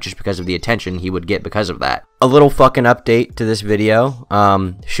taken down just because of the attention he would get because of that. A little fucking update to this video.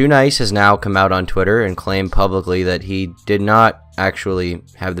 Shoe Nice has now come out on Twitter and claimed publicly that he did not actually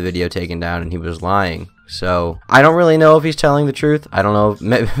have the video taken down and he was lying. So, I don't really know if he's telling the truth. I don't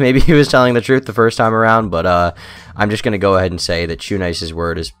know, maybe he was telling the truth the first time around, but I'm just going to go ahead and say that Shoe Nice's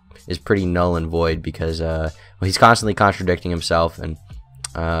word is pretty null and void because well, he's constantly contradicting himself, and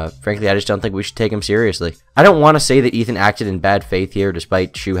frankly, I just don't think we should take him seriously. I don't want to say that Ethan acted in bad faith here,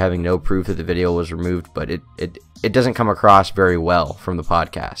 despite Shu having no proof that the video was removed, but it doesn't come across very well from the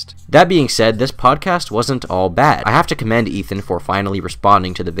podcast. That being said, this podcast wasn't all bad. I have to commend Ethan for finally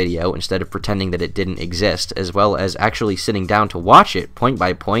responding to the video instead of pretending that it didn't exist, as well as actually sitting down to watch it point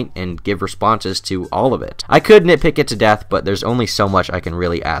by point and give responses to all of it. I could nitpick it to death, but there's only so much I can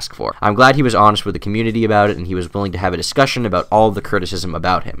really ask for. I'm glad he was honest with the community about it, and he was willing to have a discussion about all of the criticism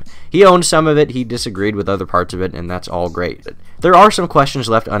about him. He owned some of it, he disagreed with other parts of it, and that's all great. There are some questions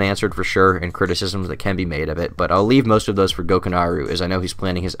left unanswered for sure, and criticisms that can be made of it, but I'll leave most of those for Gokunaru, as I know he's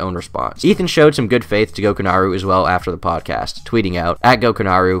planning his own response. Ethan showed some good faith to Gokunaru as well after the podcast, tweeting out,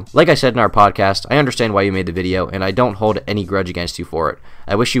 @Gokunaru, like I said in our podcast, I understand why you made the video, and I don't hold any grudge against you for it.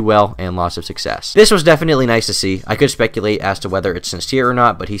 I wish you well and lots of success. This was definitely nice to see. I could speculate as to whether it's sincere or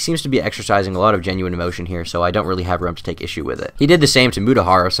not, but he seems to be exercising a lot of genuine emotion here, so I don't really have room to take issue with it. He did the same to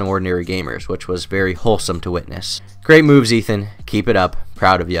Mutahara of Some Ordinary Gamers, which was very wholesome to witness. Great moves, Ethan. Keep it up.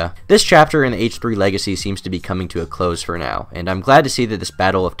 Proud of ya. This chapter in the H3 Legacy seems to be coming to a close for now, and I'm glad to see that this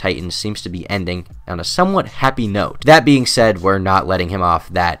Battle of Titans seems to be ending on a somewhat happy note. That being said, we're not letting him off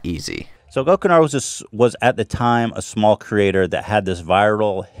that easy. So Gokunaru was at the time a small creator that had this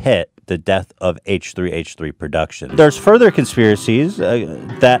viral hit, the death of H3H3 production. There's further conspiracies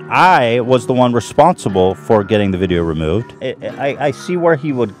that I was the one responsible for getting the video removed. I see where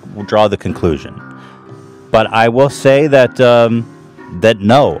he would draw the conclusion. But I will say that, that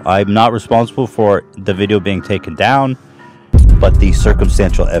no, I'm not responsible for the video being taken down. But the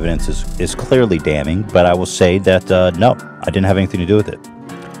circumstantial evidence is clearly damning. But I will say that, no, I didn't have anything to do with it.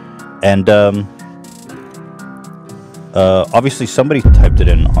 And obviously somebody typed it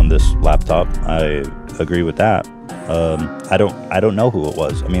in on this laptop. I agree with that. I don't know who it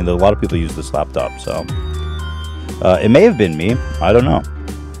was. I mean, a lot of people use this laptop, so it may have been me. I don't know.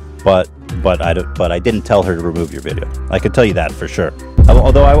 But I didn't tell her to remove your video. I can tell you that for sure.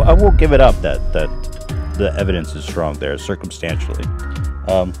 Although I will give it up that the evidence is strong there circumstantially.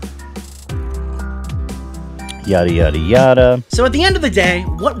 Yada yada yada. So at the end of the day,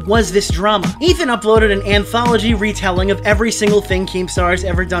 what was this drama? Ethan uploaded an anthology retelling of every single thing Keemstar has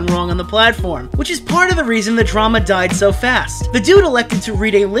ever done wrong on the platform, which is part of the reason the drama died so fast. The dude elected to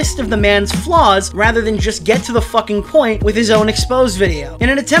read a list of the man's flaws rather than just get to the fucking point with his own exposed video, in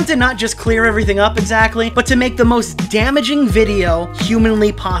an attempt to not just clear everything up exactly, but to make the most damaging video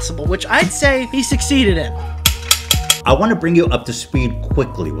humanly possible, which I'd say he succeeded in. I want to bring you up to speed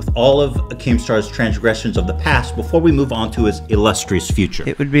quickly with all of Keemstar's transgressions of the past before we move on to his illustrious future.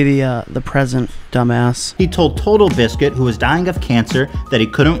 It would be the present, dumbass. He told Total Biscuit, who was dying of cancer, that he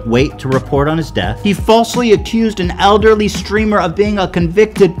couldn't wait to report on his death. He falsely accused an elderly streamer of being a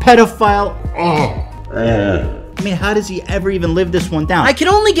convicted pedophile. I mean, how does he ever even live this one down? I can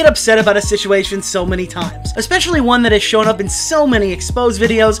only get upset about a situation so many times, especially one that has shown up in so many exposed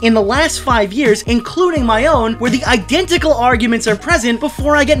videos in the last 5 years, including my own, where the identical arguments are present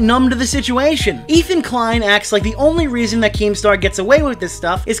before I get numb to the situation. Ethan Klein acts like the only reason that Keemstar gets away with this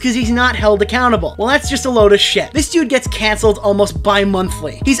stuff is because he's not held accountable. Well, that's just a load of shit. This dude gets canceled almost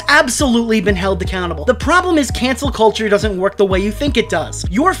bi-monthly. He's absolutely been held accountable. The problem is cancel culture doesn't work the way you think it does.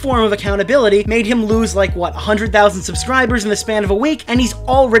 Your form of accountability made him lose like, what, 100,000 subscribers in the span of a week, and he's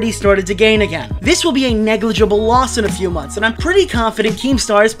already started to gain again. This will be a negligible loss in a few months, and I'm pretty confident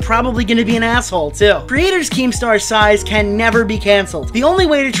Keemstar is probably going to be an asshole too. Creators Keemstar's size can never be cancelled. The only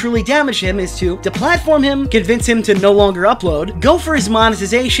way to truly damage him is to deplatform him, convince him to no longer upload, go for his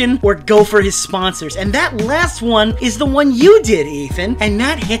monetization, or go for his sponsors. And that last one is the one you did, Ethan, and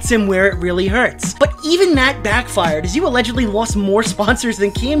that hits him where it really hurts. But even that backfired, as you allegedly lost more sponsors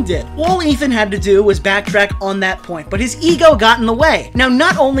than Keem did. All Ethan had to do was backtrack on that point, but his ego got in the way. Now,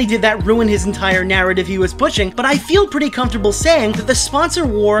 not only did that ruin his entire narrative he was pushing, but I feel pretty comfortable saying that the sponsor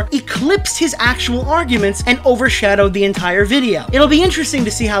war eclipsed his actual arguments and overshadowed the entire video. It'll be interesting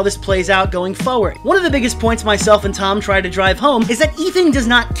to see how this plays out going forward. One of the biggest points myself and Tom try to drive home is that Ethan does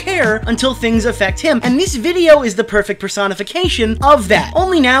not care until things affect him, and this video is the perfect personification of that.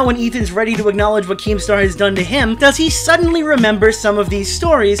 Only now, when Ethan's ready to acknowledge what Keemstar has done to him, does he suddenly remember some of these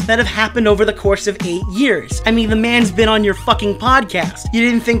stories that have happened over the course of 8 years. I mean, the man's been on your fucking podcast. You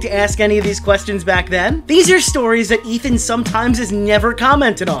didn't think to ask any of these questions back then? These are stories that Ethan sometimes has never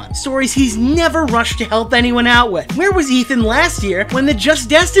commented on. Stories he's never rushed to help anyone out with. Where was Ethan last year when the Just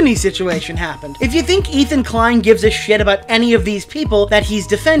Destiny situation happened? If you think Ethan Klein gives a shit about any of these people that he's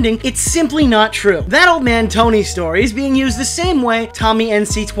defending, it's simply not true. That old man Tony story is being used the same way Tommy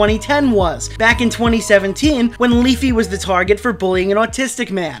NC 2010 was, back in 2017 when Leafy was the target for bullying an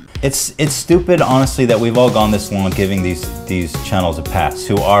autistic man. It's stupid, honestly, that we've all gone this long giving these channels a pass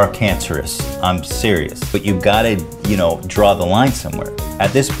who are cancerous. I'm serious. But you gotta, you know, draw the line somewhere.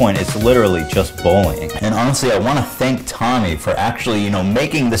 At this point, it's literally just bullying. And honestly, I want to thank Tommy for actually,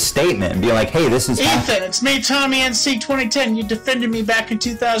 making the statement and being like, hey, this is Ethan, it's me, Tommy NC 2010. You defended me back in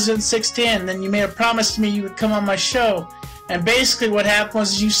 2016, then you made a promise to me you would come on my show. And basically what happened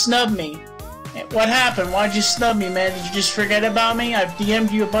was you snubbed me. What happened? Why'd you snub me, man? Did you just forget about me? I've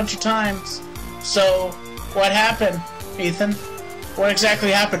DM'd you a bunch of times. So, what happened, Ethan? What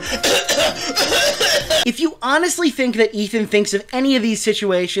exactly happened? If you honestly think that Ethan thinks of any of these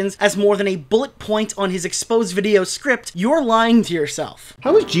situations as more than a bullet point on his exposed video script, you're lying to yourself.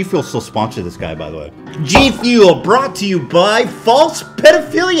 How is G Fuel still sponsor this guy, by the way? G Fuel brought to you by false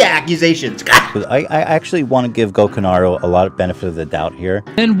pedophilia accusations. I actually want to give Gokanaro a lot of benefit of the doubt here.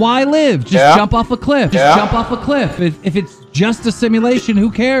 Then why live? Just jump off a cliff. Just jump off a cliff. If it's just a simulation,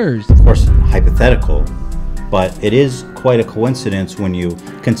 who cares? Of course, hypothetical. But it is quite a coincidence when you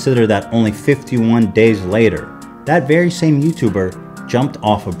consider that only 51 days later, that very same YouTuber jumped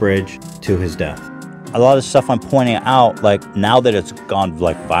off a bridge to his death. A lot of stuff I'm pointing out, like now that it's gone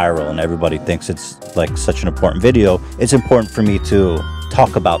like viral and everybody thinks it's like such an important video, it's important for me to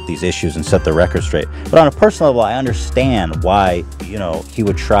talk about these issues and set the record straight. But on a personal level, I understand why, he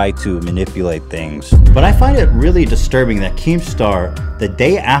would try to manipulate things. But I find it really disturbing that Keemstar, the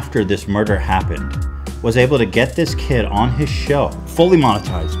day after this murder happened, was able to get this kid on his show, fully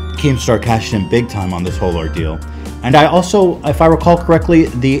monetized. Keemstar cashed in big time on this whole ordeal. And I also, if I recall correctly,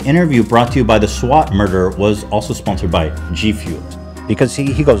 the interview brought to you by the SWAT murder was also sponsored by G Fuel. Because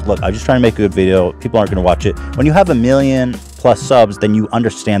he goes, look, I'm just trying to make a good video. People aren't gonna watch it. When you have 1 million+ subs, then you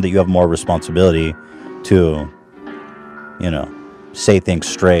understand that you have more responsibility to, say things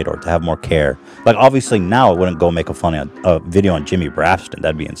straight or to have more care. Like obviously now I wouldn't go make a video on Jimmy Braston.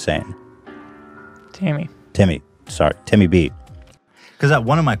 That'd be insane. Timmy B. Because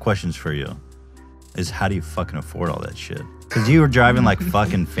one of my questions for you is how do you fucking afford all that shit? Because you were driving like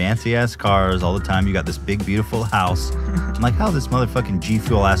fucking fancy ass cars all the time. You got this big beautiful house. I'm like, how this motherfucking G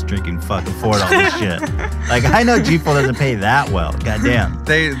Fuel ass drinking fuck afford all this shit? Like I know G Fuel doesn't pay that well. Goddamn.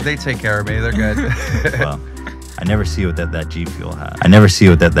 They take care of me. They're good. Well, I never see what that G Fuel had. I never see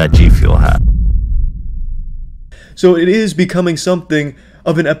what that G Fuel had. So it is becoming something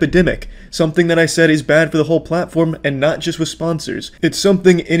of an epidemic, something that I said is bad for the whole platform and not just with sponsors. It's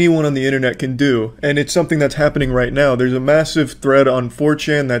something anyone on the internet can do, and it's something that's happening right now. There's a massive thread on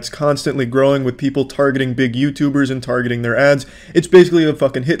 4chan that's constantly growing with people targeting big YouTubers and targeting their ads. It's basically a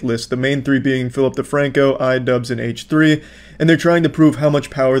fucking hit list, the main three being Philip DeFranco, iDubbbz, and H3, and they're trying to prove how much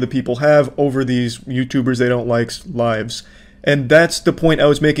power the people have over these YouTubers they don't like's lives. And that's the point I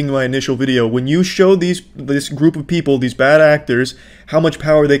was making in my initial video. When you show this group of people, these bad actors, how much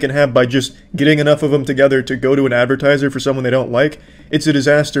power they can have by just getting enough of them together to go to an advertiser for someone they don't like, it's a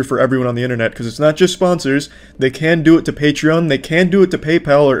disaster for everyone on the internet, because it's not just sponsors. They can do it to Patreon, they can do it to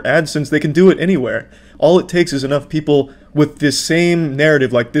PayPal or AdSense, they can do it anywhere. All it takes is enough people with this same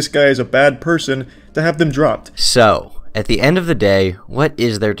narrative, like this guy is a bad person, to have them dropped. So, at the end of the day, what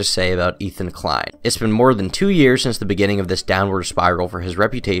is there to say about Ethan Klein? It's been more than 2 years since the beginning of this downward spiral for his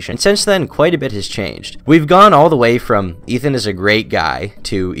reputation, and since then, quite a bit has changed. We've gone all the way from Ethan is a great guy,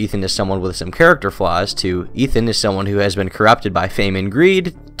 to Ethan is someone with some character flaws, to Ethan is someone who has been corrupted by fame and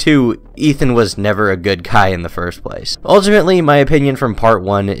greed, to Ethan was never a good guy in the first place. Ultimately, my opinion from part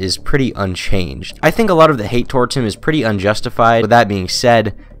 1 is pretty unchanged. I think a lot of the hate towards him is pretty unjustified. With that being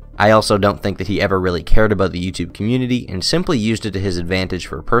said, I also don't think that he ever really cared about the YouTube community and simply used it to his advantage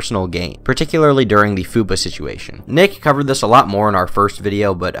for personal gain, particularly during the FUPA situation. Nick covered this a lot more in our first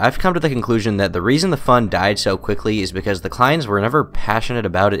video, but I've come to the conclusion that the reason the fund died so quickly is because the Kleins were never passionate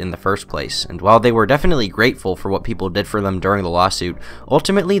about it in the first place, and while they were definitely grateful for what people did for them during the lawsuit,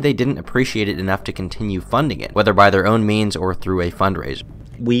 ultimately they didn't appreciate it enough to continue funding it, whether by their own means or through a fundraiser.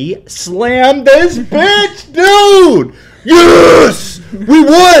 We slammed this bitch, dude! Yes! We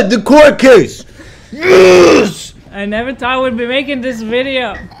won the court case! Yes! I never thought I would be making this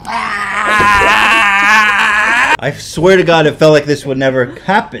video. I swear to God, it felt like this would never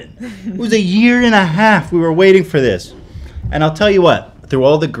happen. It was 1.5 years we were waiting for this. And I'll tell you what, through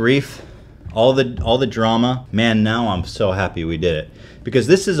all the grief, all the drama, man, now I'm so happy we did it. Because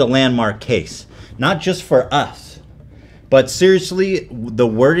this is a landmark case. Not just for us, but seriously, the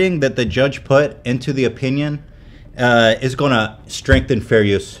wording that the judge put into the opinion is going to strengthen fair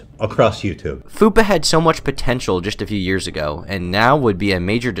use across YouTube. FUPA had so much potential just a few years ago, and now would be a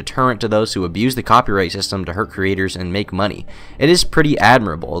major deterrent to those who abuse the copyright system to hurt creators and make money. It is pretty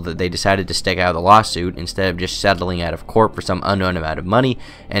admirable that they decided to stick out of the lawsuit instead of just settling out of court for some unknown amount of money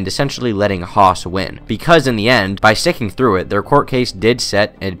and essentially letting Haas win. Because in the end, by sticking through it, their court case did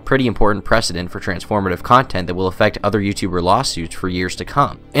set a pretty important precedent for transformative content that will affect other YouTuber lawsuits for years to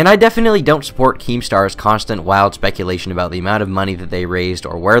come. And I definitely don't support Keemstar's constant wild speculation about the amount of money that they raised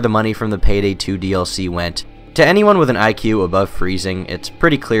or where the money from the Payday 2 DLC went. To anyone with an IQ above freezing, it's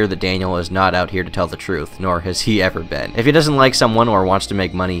pretty clear that Daniel is not out here to tell the truth, nor has he ever been. If he doesn't like someone or wants to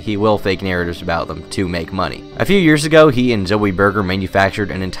make money, he will fake narratives about them to make money. A few years ago, he and Zoe Berger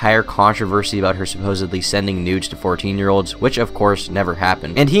manufactured an entire controversy about her supposedly sending nudes to 14-year-olds, which of course never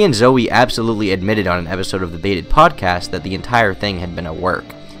happened. And he and Zoe absolutely admitted on an episode of the Baited podcast that the entire thing had been a work.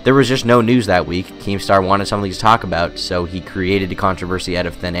 There was just no news that week. Keemstar wanted something to talk about, so he created a controversy out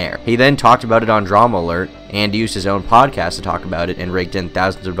of thin air. He then talked about it on Drama Alert, and used his own podcast to talk about it and raked in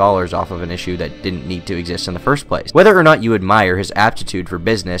thousands of dollars off of an issue that didn't need to exist in the first place. Whether or not you admire his aptitude for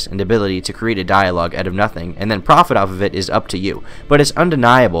business and ability to create a dialogue out of nothing and then profit off of it is up to you, but it's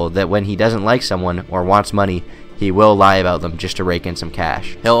undeniable that when he doesn't like someone or wants money, he will lie about them just to rake in some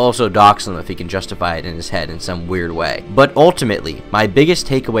cash. He'll also dox them if he can justify it in his head in some weird way. But ultimately, my biggest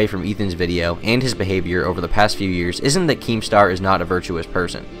takeaway from Ethan's video and his behavior over the past few years isn't that Keemstar is not a virtuous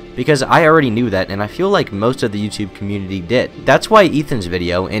person, because I already knew that, and I feel like most of the YouTube community did. That's why Ethan's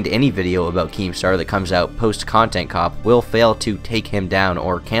video, and any video about Keemstar that comes out post-Content Cop, will fail to take him down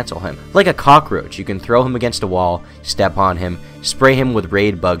or cancel him. Like a cockroach, you can throw him against a wall, step on him, spray him with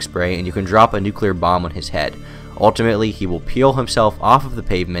Raid bug spray, and you can drop a nuclear bomb on his head. Ultimately, he will peel himself off of the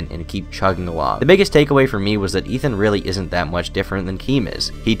pavement and keep chugging along. The biggest takeaway for me was that Ethan really isn't that much different than Keem is.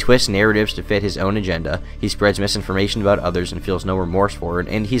 He twists narratives to fit his own agenda, he spreads misinformation about others and feels no remorse for it,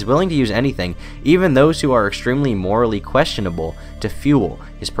 and he's willing to use anything, even those who are extremely morally questionable, to fuel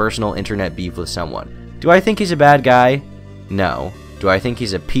his personal internet beef with someone. Do I think he's a bad guy? No. Do I think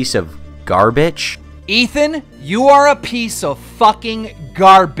he's a piece of garbage? Ethan, you are a piece of fucking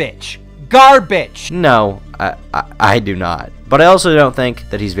garbage. Garbage! No, I do not. But I also don't think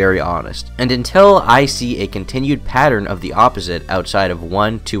that he's very honest. And until I see a continued pattern of the opposite outside of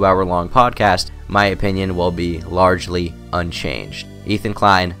one 2-hour-long podcast, my opinion will be largely unchanged. Ethan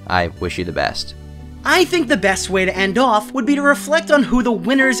Klein, I wish you the best. I think the best way to end off would be to reflect on who the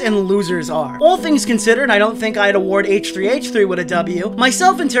winners and losers are. All things considered, I don't think I'd award H3H3 with a W.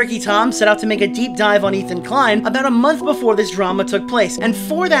 Myself and Turkey Tom set out to make a deep dive on Ethan Klein about a month before this drama took place, and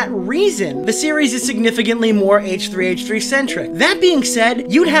for that reason, the series is significantly more H3H3 centric. That being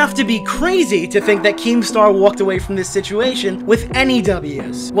said, you'd have to be crazy to think that Keemstar walked away from this situation with any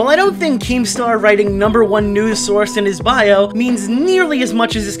W's. While I don't think Keemstar writing #1 news source in his bio means nearly as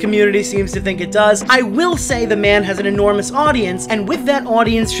much as his community seems to think it does, I will say the man has an enormous audience, and with that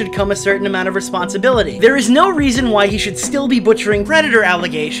audience should come a certain amount of responsibility. There is no reason why he should still be butchering Predator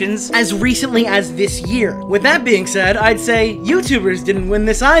allegations as recently as this year. With that being said, I'd say YouTubers didn't win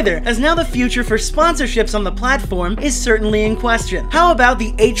this either, as now the future for sponsorships on the platform is certainly in question. How about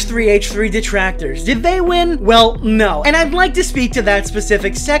the H3H3 detractors? Did they win? Well, no. And I'd like to speak to that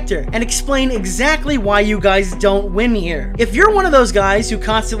specific sector and explain exactly why you guys don't win here. If you're one of those guys who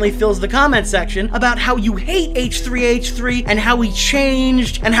constantly fills the comment section about how you hate H3H3 and how he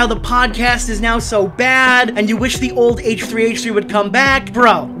changed and how the podcast is now so bad and you wish the old H3H3 would come back,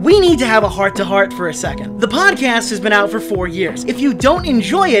 bro, we need to have a heart-to-heart for a second. The podcast has been out for 4 years. If you don't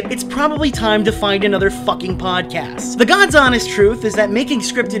enjoy it, it's probably time to find another fucking podcast. The God's honest truth is that making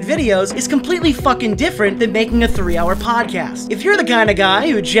scripted videos is completely fucking different than making a 3-hour podcast. If you're the kind of guy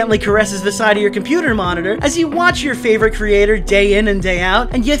who gently caresses the side of your computer monitor as you watch your favorite creator day in and day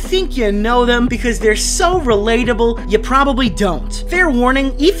out, and you think you know them because they're so relatable, you probably don't. Fair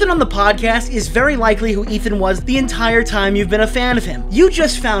warning, Ethan on the podcast is very likely who Ethan was the entire time you've been a fan of him. You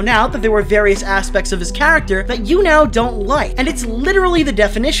just found out that there were various aspects of his character that you now don't like, and it's literally the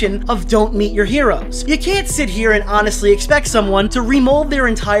definition of don't meet your heroes. You can't sit here and honestly expect someone to remold their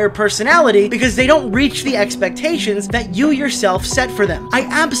entire personality because they don't reach the expectations that you yourself set for them. I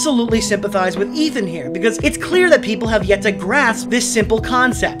absolutely sympathize with Ethan here because it's clear that people have yet to grasp this simple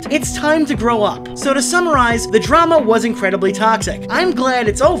concept. It's time to grow up. stop. So to summarize, the drama was incredibly toxic. I'm glad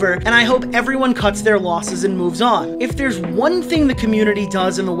it's over, and I hope everyone cuts their losses and moves on. If there's one thing the community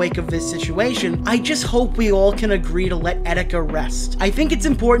does in the wake of this situation, I just hope we all can agree to let Etika rest. I think it's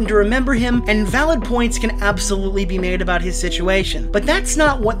important to remember him, and valid points can absolutely be made about his situation. But that's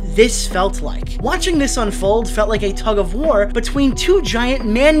not what this felt like. Watching this unfold felt like a tug of war between two giant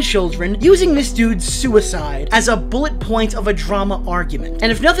man-children using this dude's suicide as a bullet point of a drama argument.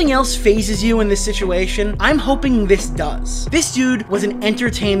 And if nothing else phases you in this situation, I'm hoping this does. This dude was an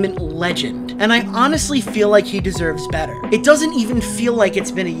entertainment legend, and I honestly feel like he deserves better. It doesn't even feel like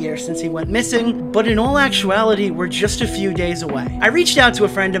it's been a year since he went missing, but in all actuality, we're just a few days away. I reached out to a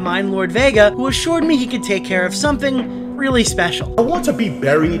friend of mine, Lord Vega, who assured me he could take care of something really special. I want to be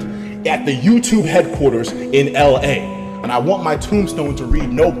buried at the YouTube headquarters in LA, and I want my tombstone to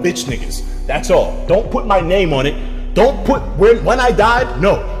read "No bitch niggas." That's all. Don't put my name on it. Don't put when I died.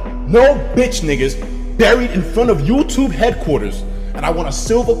 No bitch niggas. Buried in front of YouTube headquarters, and I want a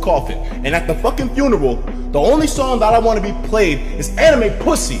silver coffin. And at the fucking funeral, the only song that I want to be played is "Anime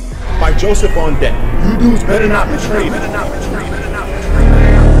Pussy" by Joseph on Deck. You dudes better not betray me. I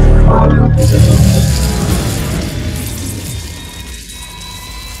don't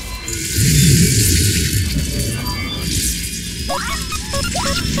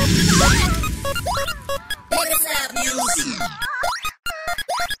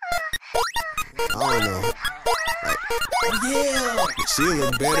know. Yeah. She'd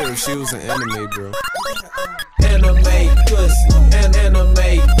look better if she was an anime girl. Anime pussy,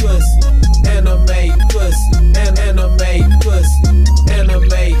 anime